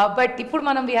 బట్ ఇప్పుడు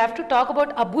మనం we have to talk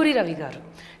about Abburi Ravi గారు.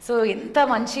 సో ఎంత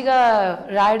మంచిగా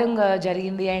రాయడం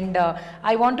జరిగింది and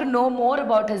I want to know more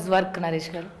about his work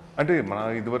Naresh గారు. అంటే మన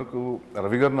ఇదివరకు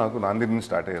రవి గారు నాకు నాంది నుంచి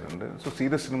స్టార్ట్ అయ్యారండి. సో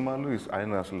సీరియస్ సినిమాలు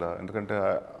ఆయన అసలు ఎందుకంటే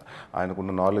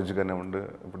ఆయనకున్న నాలెడ్జ్ కానివ్వండి,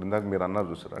 ఇప్పుడు ఇందాక మీరు అన్నారు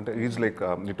చూసారు, అంటే is like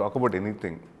you talk about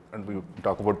anything and you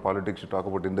talk about politics, you talk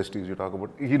about industries, you talk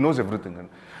about he knows everything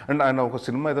and and ఆయన ఒక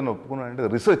సినిమా ఏదైనా ఒప్పుకున్నాడంటే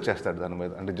రీసెర్చ్ చేస్తాడు దాని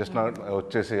మీద. అంటే జస్ట్ నా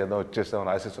వచ్చేసాం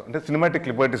రాసేస్తాం అంటే సినిమాటిక్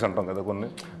లిబర్టీస్ అంటాం కదా కొన్ని,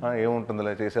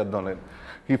 ఏముంటుందిలే చేసేద్దాంలే.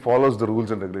 He follows the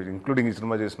rules and regulation, including ఈ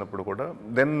సినిమా చేసినప్పుడు కూడా.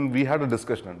 Then we had a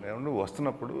discussion అంటే ఏమంటే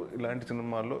వస్తున్నప్పుడు ఇలాంటి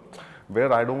సినిమాల్లో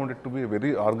where I don't want it to be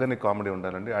very organic comedy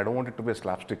ఉండాలండి. I don't want it to be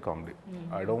slab stick comedy.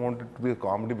 I don't want it to be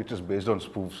comedy which is based on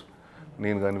spoofs.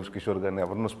 నేను కానీ కిషోర్ కానీ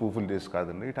ఎవరినో స్పూఫుల్ చేసి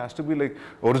కాదండి. It has to be like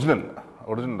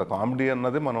original comedy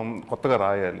అన్నది మనం కొత్తగా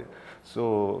రాయాలి. సో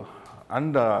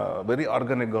అండ్ వెరీ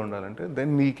ఆర్గానిక్గా ఉండాలంటే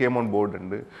then me came on board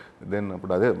అండి. దెన్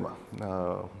అప్పుడు అదే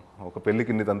ఒక పెళ్ళికి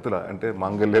ఇన్ని తంతుల అంటే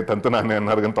మాంగళ్య తంతున అని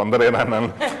అన్నారు కానీ తొందరగా అన్నాను.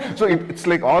 So it's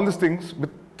like all this things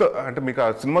with అంటే మీకు ఆ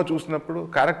సినిమా చూసినప్పుడు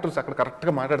క్యారెక్టర్స్ అక్కడ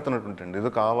కరెక్ట్గా మాట్లాడుతున్నట్టు ఉంటుంది. ఏదో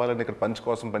కావాలని ఇక్కడ పంచ్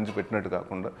కోసం పంచి పెట్టినట్టు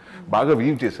కాకుండా బాగా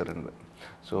వీవ్ చేశారండి.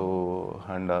 So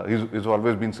and is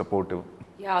always been supportive.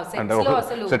 అంటే ఒక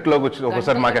సెట్లోకి వచ్చి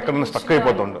ఒకసారి మాకు ఎక్కడన్నా స్టక్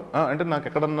అయిపోతుండే, అంటే నాకు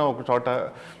ఎక్కడన్నా ఒక చోట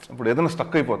ఇప్పుడు ఏదైనా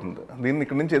స్టక్ అయిపోతుంది, దీన్ని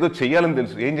ఇక్కడ నుంచి ఏదో చేయాలని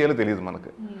తెలుసు, ఏం చేయాలో తెలియదు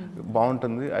మనకి,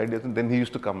 బాగుంటుంది ideas. Then he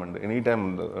use to come అండి ఎనీ టైమ్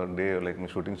డే లైక్ మీ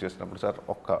షూటింగ్ చేసినప్పుడు సార్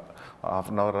ఒక్క హాఫ్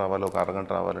అన్ అవర్ రావాలి, ఒక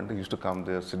అరగంట రావాలంటే use to come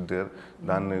there SIT there,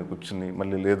 దాన్ని కూర్చుని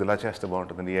మళ్ళీ లేదు ఇలా చేస్తే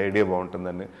బాగుంటుందండి, ఈ ఐడియా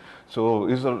బాగుంటుందని. So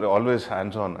is always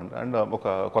hands on and and ఒక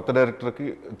కొత్త డైరెక్టర్కి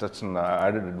దట్స్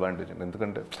యాడెడ్ అడ్వాంటేజ్ అండి.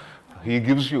 ఎందుకంటే హీ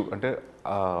గివ్స్ యూ అంటే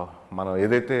మనం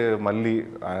ఏదైతే మళ్ళీ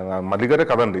గారే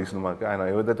కథ అండి ఈ సినిమాకి, ఆయన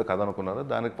ఏదైతే కథ అనుకున్నారో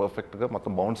దానికి పర్ఫెక్ట్గా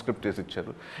మొత్తం బౌండ్ స్క్రిప్ట్ చేసి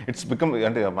ఇచ్చారు. ఇట్స్ బికమ్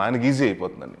అంటే ఆయనకి ఈజీ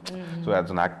అయిపోతుందండి. సో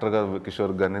యాజ్ అన్ యాక్టర్గా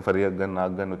కిషోర్ కానీ ఫరియాక్ కానీ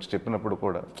నాకు కానీ వచ్చి చెప్పినప్పుడు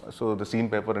కూడా so the scene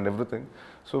paper and everything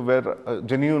so where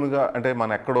జెన్యూన్గా అంటే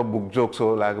మన ఎక్కడో బుక్ జోక్స్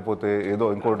లేకపోతే ఏదో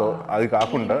ఇంకోటో అది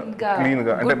కాకుండా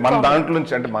క్లీన్గా అంటే మన దాంట్లో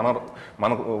నుంచి అంటే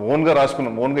మనకు ఓన్గా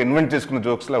రాసుకున్న ఓన్గా ఇన్వెంట్ చేసుకున్న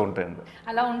జోక్స్లా ఉంటాయండి.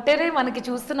 అలా ఉంటేనే మనకి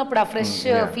చూస్తున్నప్పుడు ఆ ఫ్రెష్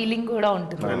ఫీలింగ్ కూడా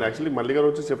ఉంటుంది. యాక్చువల్లీ మళ్ళీ గారు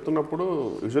వచ్చి చెప్తున్నప్పుడు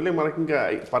యూజువల్లీ మనకి ఇంకా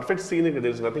పర్ఫెక్ట్ సీన్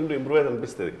తెలుసు, నథింగ్ టు ఇంప్రూవ్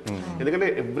అనిపిస్తుంది. ఎందుకంటే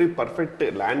ఎవ్రీ పర్ఫెక్ట్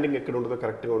ల్యాండింగ్ ఎక్కడ ఉంటుందో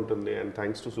కరెక్ట్గా ఉంటుంది. అండ్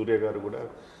థ్యాంక్స్ టు సూర్య గారు కూడా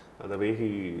the way he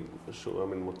show I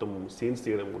mean మొత్తం సీన్స్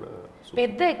తీయడం కూడా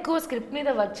పెద్ద ఎక్కువ స్క్రిప్ట్ మీద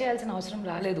వర్క్ చేయాల్సిన అవసరం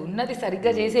రాలేదు, ఉన్నది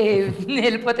సరిగ్గా చేసి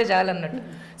వెళ్ళిపోతే చాలు అన్నట్టు.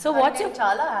 సో వాట్స్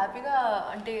చాలా హ్యాపీగా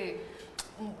అంటే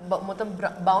మొత్తం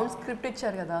బౌండ్ స్క్రిప్ట్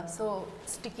ఇచ్చారు కదా, సో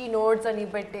స్టిక్కీ నోట్స్ అని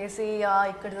పెట్టేసి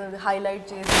ఇక్కడ హైలైట్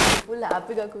చేసి ఫుల్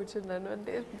హ్యాపీగా కూర్చున్నాను.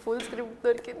 అంటే ఫుల్ స్క్రిప్ట్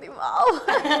దొరికింది. వావ్.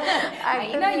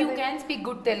 అయినా you can speak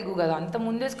good Telugu కదా, అంత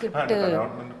ముందే స్క్రిప్ట్.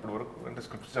 ఇప్పుడు వరకు అంటే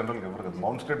స్క్రిప్ట్ జనరల్ ఎవరు కదా,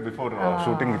 బౌండ్ స్క్రిప్ట్ బిఫోర్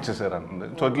షూటింగ్ ఇచ్చేసారు అంటే,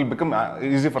 so it will become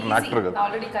easy for an actor కదా.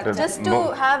 Just to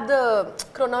have the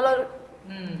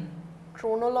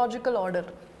chronological order.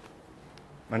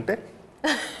 అంటే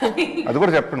అది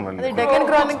కూడా చెప్పండి మళ్ళీ. డెక్కన్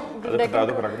క్రానిక్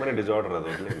అదొక రకమైన డిజార్డర్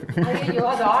అది. అయ్యో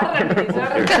అది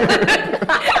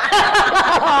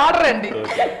ఆర్డర్ అండి.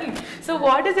 So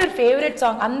what is your favourite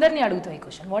song? అందరినీ అడుగుతాం ఈ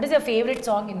question. What is your favourite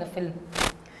song in the film?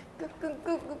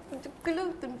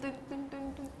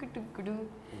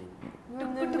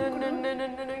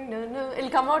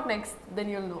 It'll come out next, then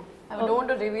you'll know. I don't want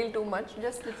to reveal too much,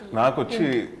 just little. నాకు వచ్చి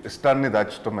ఇష్టాన్ని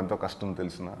దాచడం ఎంతో కష్టం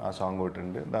తెలిసిన ఆ సాంగ్ ఒకటి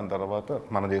అండి. దాని తర్వాత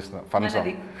మనం చేసిన ఫన్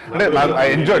సాంగ్ అంటే నాకు ఐ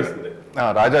ఎంజాయ్డ్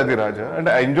రాజాది రాజా అంటే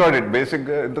ఐ ఎంజాయ్డ్ ఇట్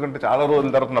బేసిక్గా. ఎందుకంటే చాలా రోజుల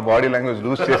తర్వాత నా బాడీ లాంగ్వేజ్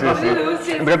లూజ్ చేసేసి,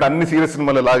 ఎందుకంటే అన్ని సీరియస్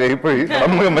సినిమాలు లాగా అయిపోయి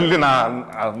మళ్ళీ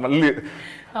మళ్ళీ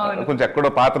కొంచెం ఎక్కడో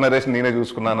పాత నరేష్ నేనే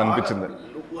చూసుకున్నాను అనిపించింది.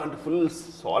 అంటే ఫుల్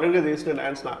సాలిడ్ గా చేసిన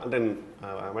డాన్స్ అంటే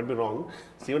ఐ మైట్ బి రాంగ్,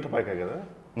 సీమ టపాకే కదా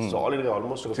సాలిడ్ గా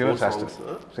ఆల్మోస్ట్ కూడా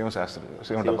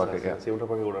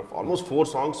ఆల్మోస్ట్ 4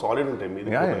 songs సాలిడ్ ఉంటాయి మీది.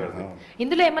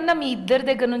 ఇందులో ఏమన్నా మీ ఇద్దరి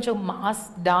దగ్గర నుంచి మాస్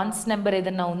డాన్స్ నెంబర్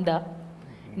ఏదన్నా ఉందా?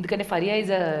 ఎందుకంటే Faria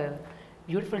is a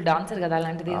beautiful dancer కదా,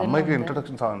 అలాంటిది అమ్మాయికి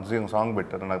ఇంట్రొడక్షన్ సాంగ్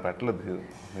పెట్టారు, నాకు పెట్టలేదు,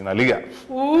 నేను అలిగా.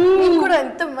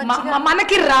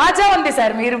 మనకి రాజా ఉంది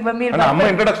సార్. మీరు అమ్మాయి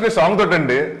ఇంట్రొడక్షన్ సాంగ్ తోటి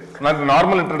అండి, నాకు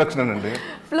నార్మల్ ఇంట్రొడక్షన్ అండి.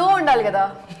 ఫ్లో ఉండాలి కదా,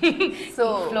 సో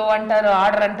ఫ్లో అంటారు,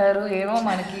 ఆర్డర్ అంటారు, ఏమో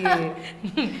మనకి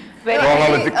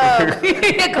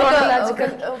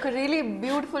ఒక రియలీ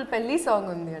బ్యూటిఫుల్ పెళ్లి సాంగ్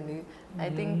ఉంది అండి. ఐ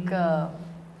థింక్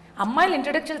అమ్మాయిల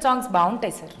ఇంట్రొడక్షన్ సాంగ్స్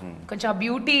బాగుంటాయి సార్, కొంచెం ఆ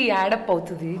బ్యూటీ యాడప్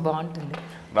అవుతుంది, బాగుంటుంది.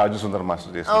 రాజు సుందర్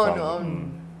మాస్టర్ చేసిన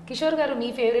కిషోర్ గారు మీ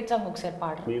ఫేవరెట్ సాంగ్ ఒకసారి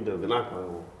పాడరు?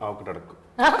 ఒకటి అడక్కు.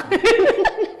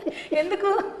 ఎందుకు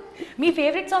మీ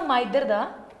ఫేవరెట్ సాంగ్? మా ఇద్దరిదా?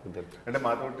 అంటే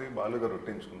మాతోటి బాలు గారు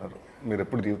ఒట్టించుకున్నారు, మీరు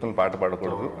ఎప్పుడు జీవితంలో పాట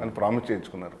పాడకూడదు అని ప్రామిస్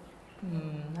చేయించుకున్నారు.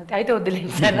 అయితే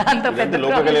వద్దులేండి సార్, అంత పెద్ద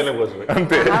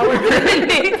అంతే,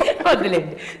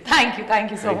 వద్దులేండి.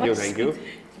 Thank you so much.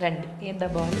 రండి, ఎంత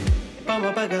బాగుంది.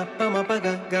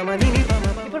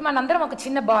 ఇప్పుడు మనందరం ఒక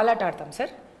చిన్న బాల్ ఆట ఆడతాం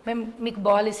సార్. మేము మీకు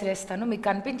బాల్ ఇసిరేస్తాను, మీకు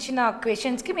కనిపించిన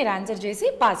క్వశ్చన్స్కి మీరు ఆన్సర్ చేసి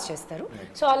పాస్ చేస్తారు.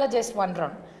 సో అలా జస్ట్ 1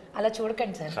 రౌండ్. అలా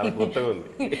చూడకండి సార్,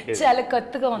 చాలా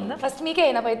కొత్తగా ఉందా? ఫస్ట్ మీకే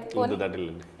అయినా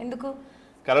ఎందుకు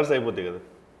కలర్స్ అయిపోతాయి కదా.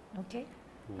 ఓకే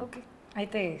ఓకే,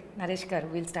 అయితే నరేష్ గారు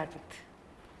విల్ స్టార్ట్ విత్.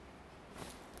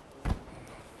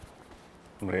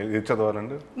 ఏది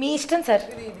చదవాలండి? మీ ఇష్టం sir.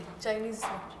 Chinese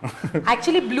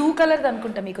actually blue colour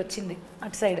అనుకుంటా మీకు వచ్చింది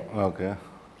అటు సైడ్. ఓకే,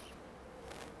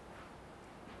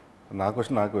 నాకు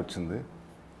వచ్చింది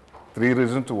 3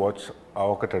 reasons to watch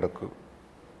Okkati Adakku.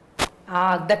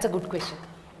 That's a good question.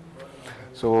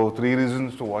 So 3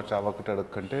 reasons to watch Okkati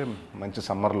Adakku అంటే మంచి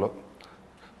సమ్మర్లో,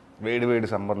 వేడి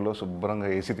సమ్మర్లో శుభ్రంగా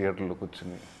ఏసీ థియేటర్లో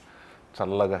కూర్చుని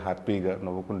చల్లగా హ్యాపీగా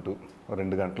నవ్వుకుంటూ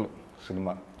 2 గంటలు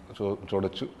సినిమా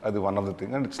చూడొచ్చు. అది one of the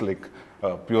thing, and it's like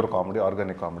pure comedy,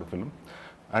 organic comedy film.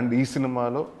 And ఈ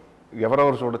సినిమాలో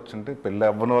ఎవరెవరు చూడొచ్చు అంటే, పెళ్ళి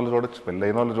అవ్వని వాళ్ళు చూడొచ్చు, పెళ్ళి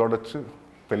అయిన వాళ్ళు చూడొచ్చు,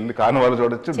 పెళ్లి కాని వాళ్ళు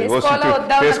చూడొచ్చు, డివోర్స్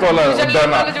చేసుకోవాలా వద్దా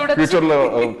ఫ్యూచర్లో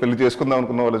పెళ్లి చేసుకుందాం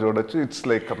అనుకున్న వాళ్ళు చూడొచ్చు. It's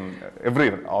like every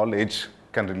all age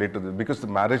can relate to this, because the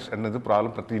marriage అనేది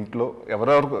ప్రాబ్లం ప్రతి ఇంట్లో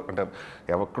ఎవరెవరికి అంటే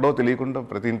ఎక్కడో తెలియకుండా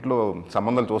ప్రతి ఇంట్లో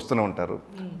సంబంధాలు చూస్తూనే ఉంటారు.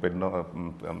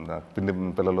 పిండి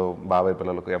పిల్లలు, బాబాయ్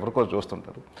పిల్లలకు ఎవరికో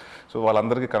చూస్తుంటారు. సో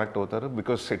వాళ్ళందరికీ కనెక్ట్ అవుతారు,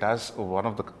 because it has one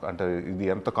of the అంటే ఇది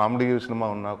ఎంత కామెడీ సినిమా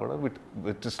ఉన్నా కూడా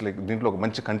విచ్ ఇస్ లైక్ దీంట్లో ఒక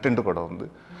మంచి కంటెంట్ కూడా ఉంది,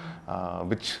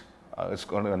 విచ్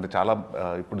అంటే చాలా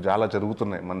ఇప్పుడు చాలా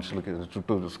జరుగుతున్నాయి మనుషులకి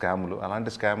చుట్టూ స్కాములు. అలాంటి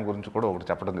స్కామ్ గురించి కూడా ఒకటి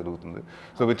చెప్పడం జరుగుతుంది.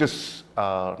 So which is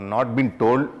not been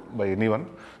told by any one.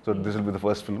 So this will be the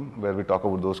first film where we talk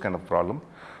about those kind of problem.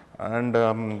 And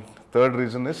third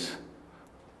reason is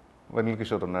వెనిల్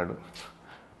Kishore ఉన్నాడు,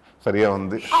 సరిగా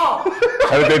ఉంది.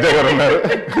 అది తేజ గారు ఉన్నారు,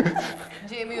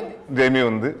 జేమీ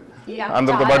ఉంది,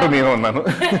 అందరితో పాటు నేను ఉన్నాను.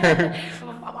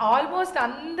 ఆల్మోస్ట్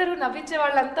అందరూ నవ్వించే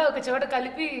వాళ్ళంతా ఒక చోట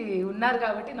కలిపి ఉన్నారు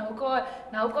కాబట్టి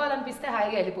నవ్వుకోవాలనిపిస్తే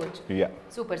హాయిగా వెళ్ళిపోవచ్చు.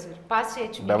 సూపర్ సార్, పాస్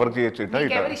చేయొచ్చు, ఎవరు చేయొచ్చు,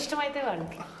 ఎవరు ఇష్టమైతే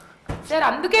వాళ్ళకి. సార్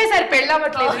అందుకే సార్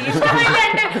పెళ్ళవట్లేదు, ఇష్టమైతే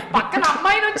అంటే పక్కన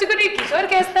అమ్మాయిని ఉంచుకుని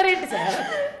కిషోర్కి వేస్తారేంటి సార్?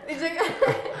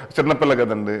 చిన్నపిల్ల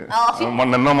కదండి,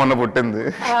 మొన్న పుట్టింది,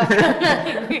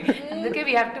 అందుకే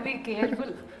we have to be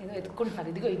careful. ఏదో ఎత్తుకుంటున్నారు,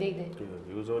 ఇదిగో ఇదే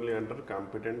యూజ్ ఓన్లీ అంటారు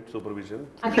కాంపిటెంట్ సూపర్విజన్.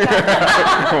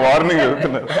 వార్నింగ్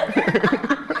చెప్తున్నారు.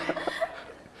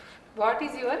 What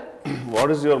is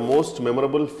your most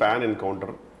memorable fan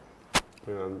encounter?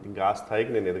 ఇంకా ఆ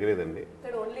స్థాయికి నేను ఎదగలేదండి.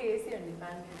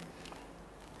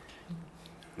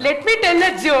 Let me tell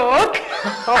a joke.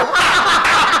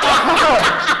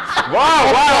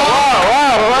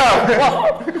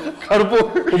 కడుపు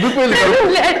ఉబ్బిపోయింది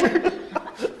కడుపు.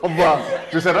 అబ్బా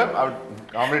చూసారా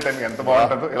కామెడీ టైం ఎంత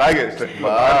బాగుంటుందో. ఇలాగే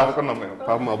అనుకున్నాం మేము.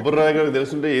 పాపం అబ్బుర్రాయ్ గారికి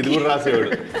తెలుసుంటే ఇది కూడా రాసేవాడు.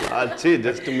 వచ్చి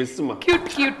జస్ట్ మిస్ మా. Cute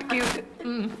cute cute.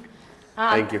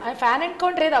 Thank you. Fan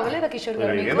encounter ఏది అవ్వలేదా కిషోర్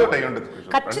గారు? ఏదో అయి ఉంటుంది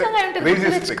ఖచ్చితంగా అయి ఉంటుంది.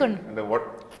 తెచ్చుకోండి. అంటే వాట్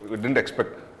వి డిడ్ంట్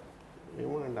ఎక్స్పెక్ట్.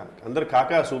 ఏమోనండి అందరు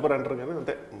కాకా సూపర్ అంటారు కానీ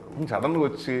అంతే. సడన్ గా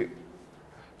వచ్చి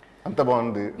అంత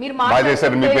బాగుంది, మీరు బాగా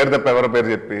చేశారు, మీ పేరు తప్ప ఎవరో పేరు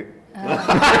చెప్పి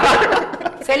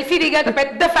సెల్ఫీ దిగాక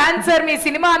పెద్ద ఫ్యాన్ సార్, మీ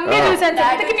సినిమా అన్ని చూసాను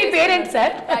సార్. ఇంతకీ మీ పేరేంటి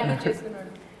సార్?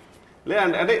 లే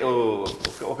అంటే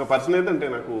ఒక పర్సన్ ఏంటంటే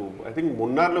నాకు ఐ థింక్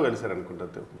మున్నార్లో కలిసారు అనుకుంటా.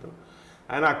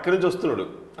 ఆయన అక్కడి నుంచి వస్తున్నాడు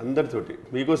అందరితోటి,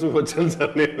 మీకోసం వచ్చాను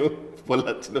సార్ నేను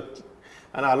పొల్లచ్చిన వచ్చి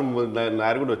అని వాళ్ళు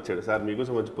నారు కూడా వచ్చాడు. సార్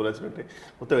మీకోసం వచ్చి పొల్లచ్చినట్టే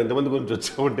మొత్తం ఎంతమంది గురించి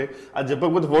వచ్చామంటే అది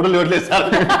చెప్పకపోతే ఫోటోలు ఇవ్వట్లేదు సార్.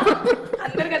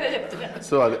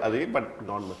 సో అది but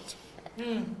not much.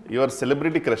 Your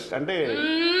celebrity crush అంటే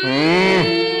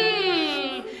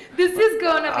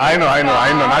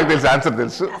నాకు తెలుసు, ఆన్సర్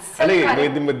తెలుసు. అంటే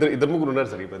ఇద్దరు ముగ్గురు ఉన్నారు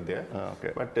సార్ ఈ మధ్య.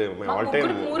 But all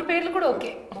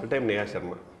time Neha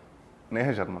Sharma.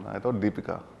 Neha Sharma, I thought Deepika.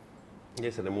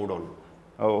 Sir move on.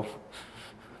 Oh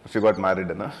she got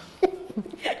married అనా?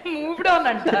 మూవ్డ్ ఆన్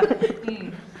అంట.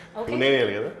 నేనే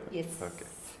కదా. ఓకే.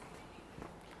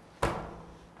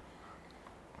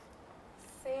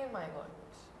 Same I got.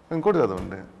 ఇంకోటి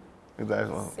చదవండి. ఇది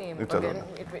చదవండి.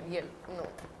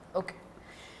 Okay.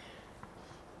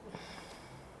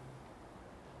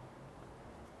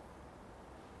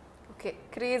 Okay,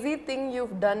 crazy thing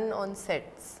you've done on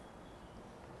sets.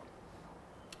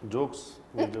 Jokes.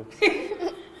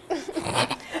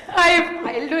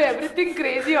 I'll do everything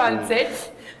crazy on sets.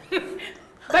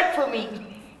 But for me.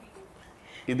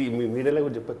 ఇది మీడియాలో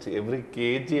కూడా చెప్పచ్చు. Every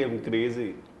KG I'm crazy.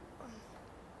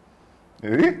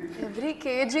 Every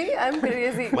kg I'm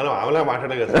crazy. మనం ఆమెలా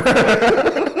మాట్లాడే కదా.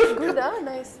 Good,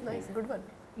 nice, good one.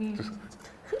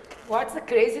 What's the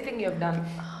crazy thing you've done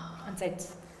on sets?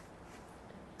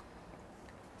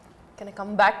 Can I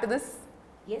come back to this?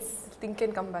 Yes. Think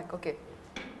can come back. Okay.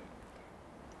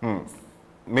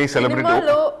 Me celebrity.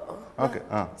 సినిమాలో okay.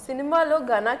 సినిమాలో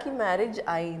గనాకి marriage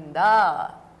అయిందా?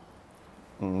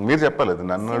 మీరు చెప్పలేదు,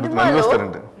 నన్ను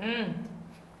చూస్తారంటే.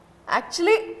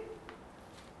 Actually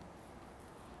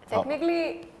technically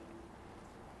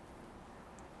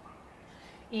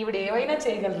ఈవిడ ఏమైనా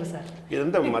చేయగలరు సార్.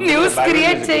 ఇదంతా న్యూస్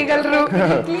క్రియేట్ చేయగలరు,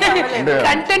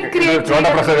 కంటెంట్ క్రియేట్. చోటా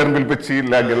ప్రసాద్ గారిని పిలిపించి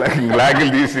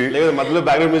లాగిల్ తీసి లేదా మధ్యలో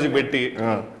బ్యాక్గ్రౌండ్ మ్యూజిక్ పెట్టి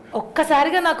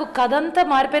ఒక్కసారిగా నాకు కథ అంతా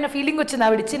మారిపోయిన ఫీలింగ్ వచ్చింది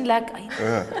ఆవిడ ఇచ్చిన లాగ్.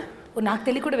 నాకు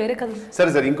తెలియ కూడా వేరే కథ.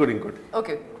 సరే ఇంకోటి.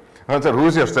 Okay sir,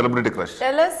 who's your celebrity crush?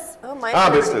 Tell us my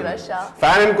celebrity crush.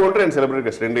 Fan encounter and celebrity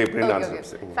crush రెండు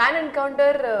answers. Fan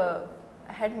encounter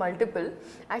I had multiple.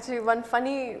 Actually, one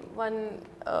funny one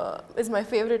is my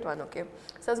favorite one, okay?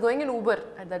 So I was going in Uber.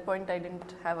 At that point, I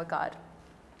didn't have a car.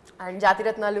 And Jati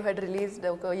Ratnalu had released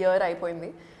a year అయిపోయింది.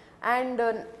 And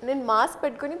నేను mask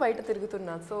పెట్టుకొని బయట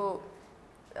తిరుగుతున్నా. So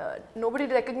nobody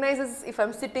recognizes if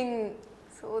I'm sitting.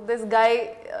 So this guy,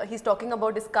 he's talking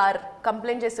about his car.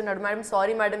 Complaint చేస్తున్నాడు. Madam,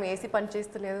 sorry madam, AC పని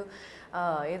చేస్తలేదు.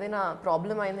 ఏదైనా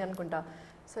problem అయింది అనుకుంటా.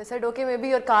 So I said, okay, maybe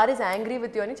your car is angry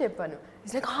with you అని చెప్పాను.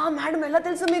 He's like, madam, ఎలా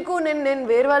తెలుసు మీకు? నేను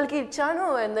వేరే వాళ్ళకి ఇచ్చాను.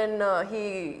 And then he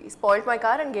spoiled my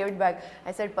car and gave it back.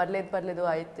 I said, పర్లేదు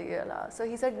అయితే అలా. So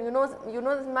he said, you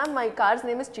know ma'am, my car's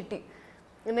name is Chitti.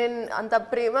 నేను అంత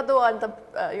ప్రేమతో అంత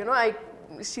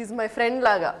she's my friend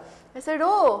లాగా. I said,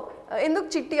 ఎందుకు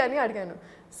చిట్టి అని అడిగాను.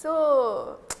 సో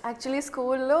యాక్చువల్లీ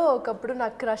స్కూల్లో ఒకప్పుడు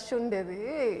నాకు క్రష్ ఉండేది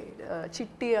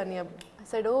చిట్టి అని. I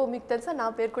said, మీకు తెలుసా నా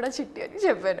పేరు కూడా చిట్టి అని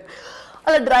చెప్పాను.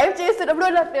 అలా డ్రైవ్ చేస్తున్నప్పుడు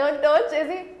అలా టర్న్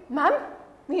చేసి, మ్యామ్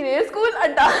మీరు ఏ స్కూల్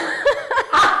అంట.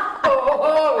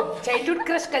 చైల్డ్హుడ్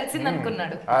క్రష్ కలిసింది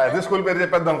అనుకున్నాడు. అదే స్కూల్ పేరు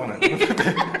చెప్పేద్దాం అనుకున్నాడు.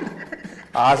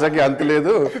 ఆశకి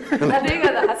అంతలేదు. అదే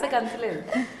కదా, ఆశకి అంతలేదు.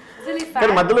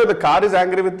 మధ్యలో car is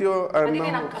angry with you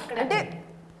అంటే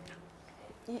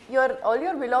all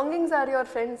your belongings are your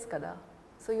friends కదా.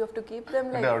 So you have to keep them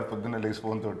like. ఆవిడ పొద్దున్న లేచి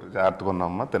ఫోన్ తోటి జాగ్రత్తగా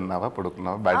ఉన్నామా, తిన్నావా,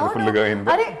 పడుకున్నావా, బ్యాటరీ ఫుల్గా అయింది.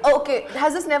 అరే okay,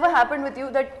 has this never happened with you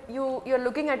that you're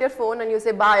looking at your phone and you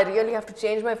say, I really have to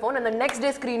change my phone, and the next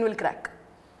day screen will crack?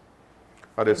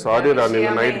 అరే sorry రా,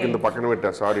 నేను night కింద పక్కన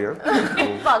పెట్టా, sorry.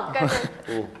 పక్కన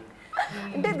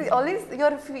అంటే always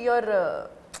your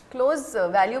close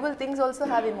valuable things also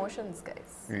have emotions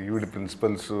guys. ఈవిడ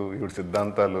principles, ఈవిడ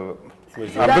సిద్ధాంతాలు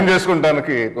అర్థం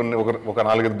చేసుకుంటానికి కొన్ని ఒక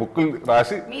 4-5 బుక్కులు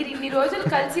రాసి మీరు ఇన్ని రోజులు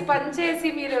కలిసి పనిచేసి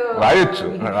మీరు రాయొచ్చు.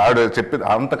 ఆవిడ చెప్పేది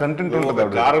అంత కంటెంట్ ఉంటుంది.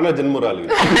 ఆవిడ కారణ జన్మురాలు.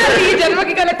 ఈ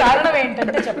జన్మకి గల కారణం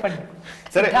ఏంటంటే చెప్పండి.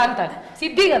 సరే. సిద్ధాంతాలు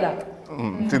సిద్ధి కదా.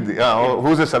 సిద్ధి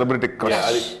who's a celebrity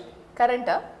crush.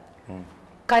 కరెంటా?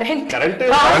 Current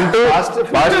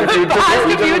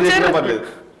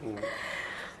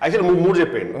actually 3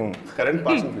 చెప్పేయండి. Current,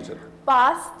 past and future.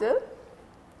 Past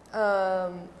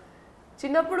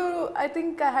చిన్నప్పుడు I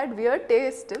think I had weird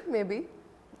taste maybe,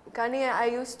 కానీ I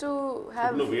use to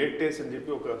have weird taste అని చెప్పి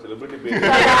ఒక సెలబ్రిటీ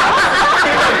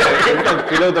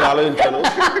పేరు ఆలోచించాను.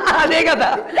 అదే కదా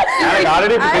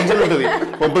ఆల్రెడీ టెన్షన్ ఉంటుంది.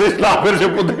 పేరు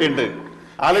చెప్పొద్దు ఏంటి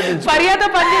ఆలోచించి మర్యాద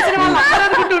పనిచేసిన వాళ్ళు అందరూ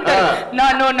అనుకుంటుంటారు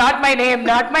నో నాట్ మై నేమ్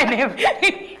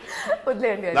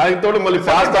వదిలేయండి. దానికి తోడు మళ్ళీ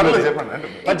పాస్ట్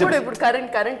ఇప్పుడు కరెంట్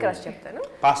క్రష్ చెప్తాను.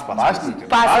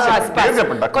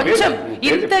 కొంచెం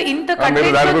ఇంత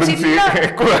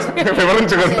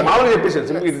మామూలుగా చెప్పేసి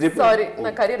సారీ, నా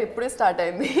కెరీర్ ఇప్పుడే స్టార్ట్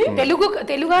అయింది. తెలుగు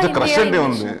క్రష్ అంటే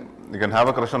ఉంది. You can have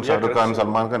a crush on Shahrukh Khan,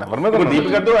 Salman Khan, ఎవరి మీద.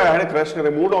 దీపికతో ఐ హాడ్ ఎ క్రష్ కదా.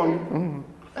 Move on.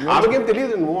 ఆమెకేం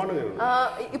తెలియదు. Move on.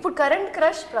 ఇప్పుడు కరెంట్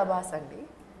క్రష్ ప్రభాస్ అండి.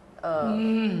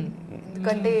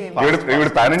 ఎందుకంటే ఈవిడ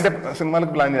పాన్ ఇండియా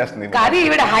సినిమాలకు ప్లాన్ చేస్తుంది. కానీ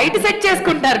ఈవిడ హైట్ సెట్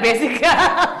చేసుకుంటారు బేసిక్ గా.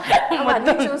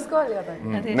 చూసుకోవాలి కదా.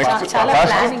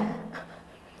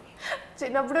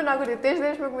 చిన్నప్పుడు నాకు రితేష్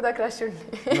దేశ్ముఖ్ మీద క్రష్ ఉంది.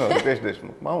 రితేష్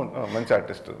దేశ్ముఖ్ మంచి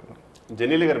ఆర్టిస్ట్.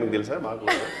 జెనీలి గారు మీకు తెలుసా?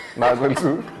 నాకు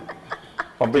తెలుసు.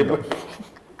 పంపిద్దాం.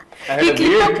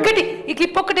 ఈ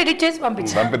క్లిప్ ఒక్కటి ఎడిట్ చేసి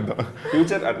పంపిద్దాం.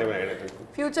 ఫ్యూచర్ అంటే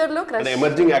ఫ్యూచర్ లో క్రష్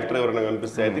ఎమర్జింగ్ యాక్టర్ ఎవరైనా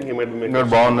కనిపిస్తే I think he might be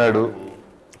బాగున్నాడు,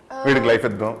 వీడికి లైఫ్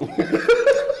ఇద్దాం.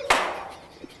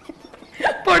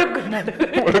 పడుకున్నాడు.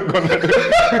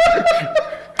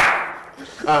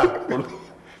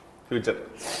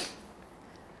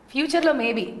 ఫ్యూచర్ లో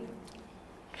మేబీ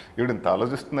ఈవిడ ఇంత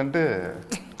ఆలోచిస్తుందంటే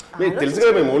మీకు తెలుసు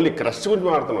కదా. మేము ఓన్లీ క్రష్ గురించి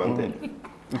మాట్లాడుతున్నాం అంతే.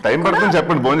 టైం పడుతుంది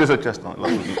చెప్పండి, భోజనం చేసి వచ్చేస్తాం.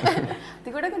 అది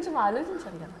కూడా కొంచెం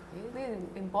ఆలోచించాలి కదా, ఇది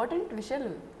ఇంపార్టెంట్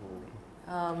విషయాలు.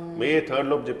 మే 3rd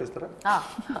లోపు చెప్పేస్తారా?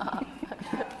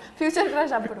 ఫ్యూచర్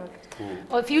క్రష్ అప్పుడు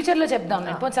ఫ్యూచర్ లో చెప్దాం.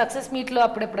 సక్సెస్ మీట్ లో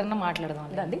అప్పుడెప్పుడన్నా మాట్లాడదాం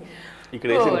అండి. ఇక్కడ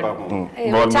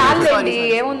చాలండి,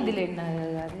 ఏముంది లేండి.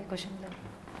 అదే క్వశ్చన్.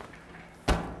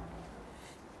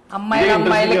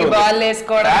 అమ్మాయిలకి బాల్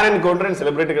వేసుకోవడం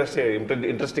సెలబ్రిటీ క్రష్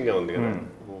ఇంట్రెస్టింగ్ గా ఉంది కదా.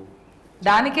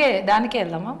 దానికే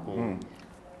వెళ్దామా?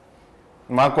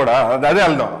 మాకు కూడా అదే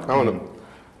వెళ్దాం. అవును,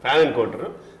 fan encounter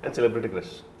and celebrity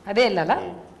crush అదే వెళ్ళాలా?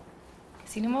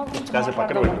 సినిమా గురించి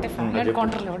ఫ్యాన్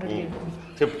ఎన్కౌంటర్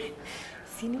చెప్పు.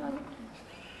 సినిమా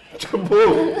చెప్పు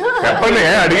చెప్పండి.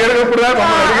 అడిగారు ఇప్పుడు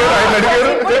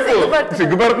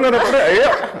సిగ్గుపడుతున్నారు అప్పుడే. అయ్యో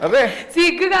అదే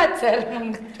సిగ్గు కాదు సార్.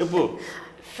 చెప్పు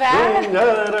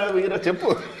చెప్పు.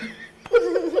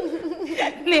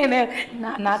 నేనే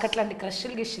నాకు అట్లాంటి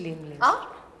క్రష్లు గిష్లు ఏం లేదు.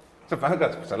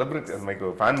 సెలబ్రిటీ మీకు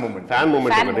ఫ్యాన్ మూమెంట్.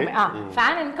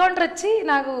 ఫ్యాన్ ఎన్కౌంటర్ వచ్చి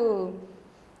నాకు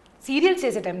సీరియల్స్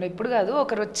చేసే టైంలో, ఇప్పుడు కాదు,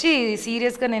 ఒకరు వచ్చి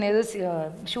సీరియస్గా నేను ఏదో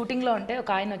షూటింగ్లో ఉంటే ఒక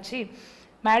ఆయన వచ్చి,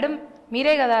 మేడం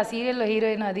మీరే కదా సీరియల్లో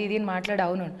హీరోయిన్ అది ఇది అని మాట్లాడి.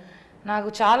 అవును, నాకు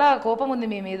చాలా కోపం ఉంది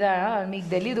మీ మీద, మీకు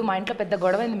తెలీదు మా ఇంట్లో పెద్ద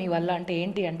గొడవైంది మీ వల్ల. అంటే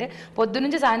ఏంటి అంటే,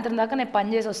 పొద్దున్నుంచి సాయంత్రం దాకా నేను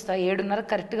పని చేసి వస్తాను, 7:30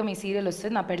 కరెక్ట్గా మీ సీరియల్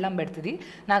వస్తుంది, నా పెళ్ళం పెడుతుంది,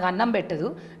 నాకు అన్నం పెట్టదు,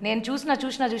 నేను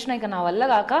చూసినా ఇంకా నా వల్ల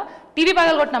కాక టీవీ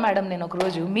పగలగొట్టినా మేడం నేను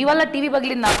ఒకరోజు, మీ వల్ల టీవీ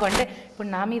పగిలింది నాకు. అంటే ఇప్పుడు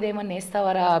నా మీద ఏమన్నా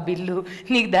వేస్తావారా బిల్లు,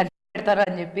 నీకు దాన్ని పెడతారు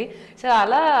అని చెప్పి. సో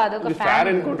అలా అదొక ఫ్యాన్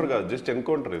ఎన్కౌంటర్ కాదు, జస్ట్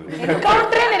ఎన్కౌంటర్.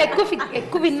 ఎన్కౌంటరే నేను ఎక్కువ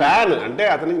ఫ్యాన్ అంటే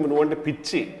అతనికి నువ్వు అంటే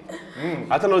పిచ్చి.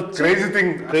 అతను క్రేజీ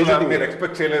థింగ్ మీరు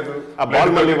ఎక్స్పెక్ట్ చేయలేదు. ఆ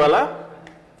బాల్ మళ్ళీ ఇవాళ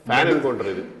ఫ్యాన్ ఎన్కౌంటర్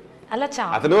ఇది. అలా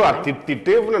అతను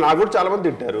తిట్టే నాకు కూడా చాలా మంది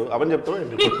తిట్టారు. అవని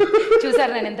చెప్తాను.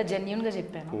 చూసారు నేను ఎంత జెన్యూన్ గా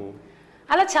చెప్పాను.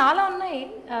 అలా చాలా ఉన్నాయి,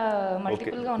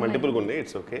 మల్టిపుల్ గా ఉన్నాయి.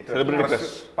 It's okay. Celebrity crush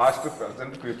past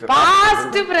present future.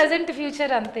 Past present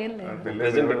future అంతేం లేదు.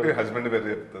 ప్రెజెంట్ హస్బెండ్ పేరు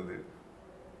చెప్తుంది.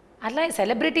 అట్లా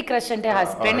సెలబ్రిటీ క్రష్ అంటే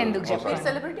హస్బెండ్ ఎందుకు చెప్తారు?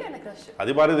 సెలబ్రిటీ అనే క్రష్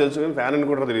అది బాగా తెలుసు, కానీ ఫ్యాన్ అని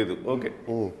కూడా తెలియదు. Okay,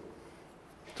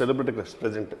 celebrity crush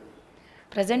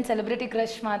present celebrity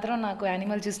crush మాత్రం నాకు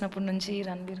యానిమల్ చూసినప్పటి నుంచి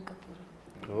రణబీర్ కపూర్.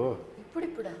 ఓ ఇప్పుడు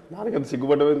నాకు అంత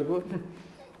సిగ్గుపడ్డావు ఎందుకు?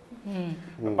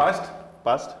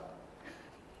 పాస్ట్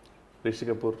రిషి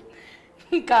కపూర్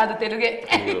కాదు, తెలుగే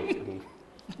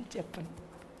చెప్పండి.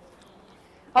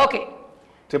 ఓకే,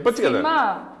 చెప్పొచ్చు కదా.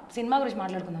 సినిమా గురించి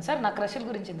మాట్లాడుకుందాం సార్. నా క్రష్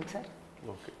గురించి ఎందుకు సార్?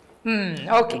 ఓకే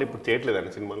ఓకే, ఇప్పుడు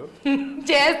చేయట్లేదండి సినిమాలో.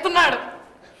 చేస్తున్నాడు.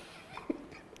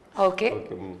 ఓకే,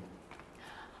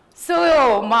 సో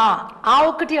మా ఆ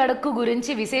ఒక్కటి అడక్కు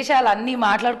గురించి విశేషాలు అన్నీ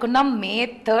మాట్లాడుకున్నాం. May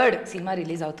 3 సినిమా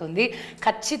రిలీజ్ అవుతుంది.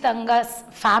 ఖచ్చితంగా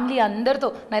ఫ్యామిలీ అందరితో,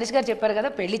 నరేష్ గారు చెప్పారు కదా,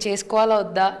 పెళ్లి చేసుకోవాలా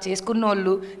వద్దా,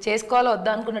 చేసుకోవాలా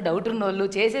వద్దా అనుకున్న డౌట్ ఉన్నోళ్ళు,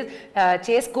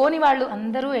 చేసుకోని వాళ్ళు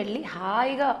అందరూ వెళ్ళి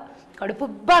హాయిగా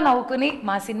కడుపుబ్బా నవ్వుకుని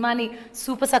మా సినిమాని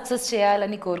సూపర్ సక్సెస్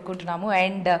చేయాలని కోరుకుంటున్నాము.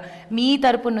 అండ్ మీ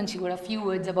తరపు నుంచి కూడా ఫ్యూ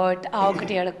వర్డ్స్ అబౌట్ ఆ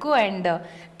ఒకటి అడక్కు. అండ్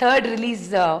 3rd రిలీజ్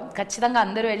ఖచ్చితంగా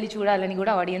అందరూ వెళ్ళి చూడాలని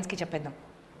కూడా ఆడియన్స్కి చెప్పేద్దాం.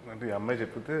 అంటే ఈ అమ్మాయి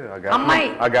చెప్తే అమ్మాయి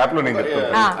ఆ గ్యాప్ లో నేను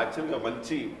చెప్తాను. యాక్చువల్గా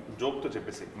మంచి జోక్ తో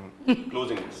చెప్పేసి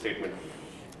క్లోజింగ్ స్టేట్మెంట్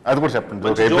అది కూడా చెప్పండి,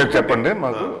 జోక్ చెప్పండి,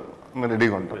 మాకు మేము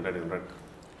రెడీగా ఉంటాం.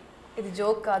 ఇది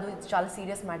జోక్ కాదు, ఇది చాలా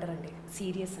సీరియస్ మ్యాటర్ అండి.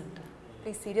 సీరియస్ అంట,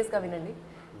 ప్లీజ్ సీరియస్గా వినండి.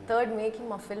 3rd మేకి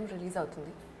మా ఫిల్మ్ రిలీజ్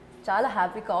అవుతుంది. చాలా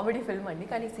హ్యాపీ కామెడీ ఫిల్మ్ అండి,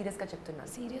 కానీ సీరియస్గా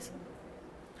చెప్తున్నాను. Serious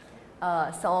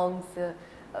songs,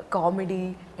 comedy,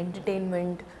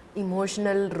 entertainment,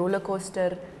 emotional, roller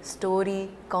coaster, story,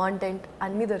 content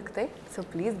అన్నీ దొరుకుతాయి. So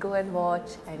please go and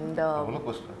watch. And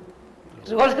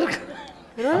roller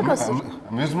roller coaster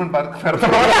amusement park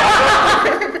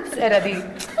sir, అది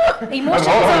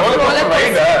ఇమోషన్స్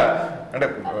అంటే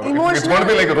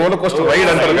రోలర్ కోస్టర్ రైడ్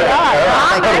అంటారు కదా.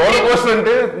 రోలర్ కోస్టర్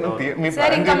అంటే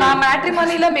సార్ ఇంకా మా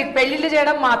మ్యాట్రిమోనీలో మీకు పెళ్లిళ్ళు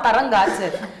చేయడం మా తరం కాదు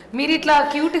సార్. మీరు ఇట్లా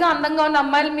క్యూట్ గా అందంగా ఉన్న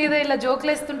అమ్మాయిల మీద ఇలా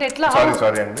జోకులు వేస్తుంటే ఎట్లా?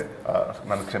 సారీ అండి,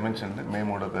 నన్ను క్షమించండి. May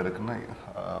 3వ తారీఖున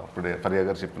ఇప్పుడే ఫరియా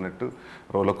గారు చెప్పినట్టు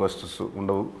రోలర్ కోస్టర్స్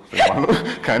ఉండవు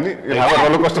కానీ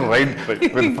roller coaster ride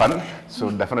with fun. So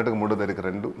డెఫినెట్గా 3వ తారీఖు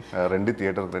రండి,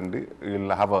 థియేటర్కి రండి.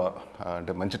 వీళ్ళు హ్యావ్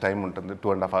అంటే మంచి టైం ఉంటుంది,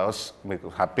 2.5 hours మీకు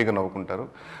హ్యాపీగా నవ్వుకుంటారు.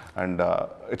 And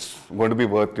it's going to be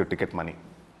worth your ticket money.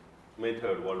 May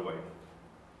 3 world wide.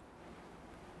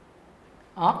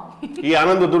 ఈ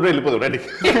ఆనందం దూరం వెళ్ళిపోదు రెడీ.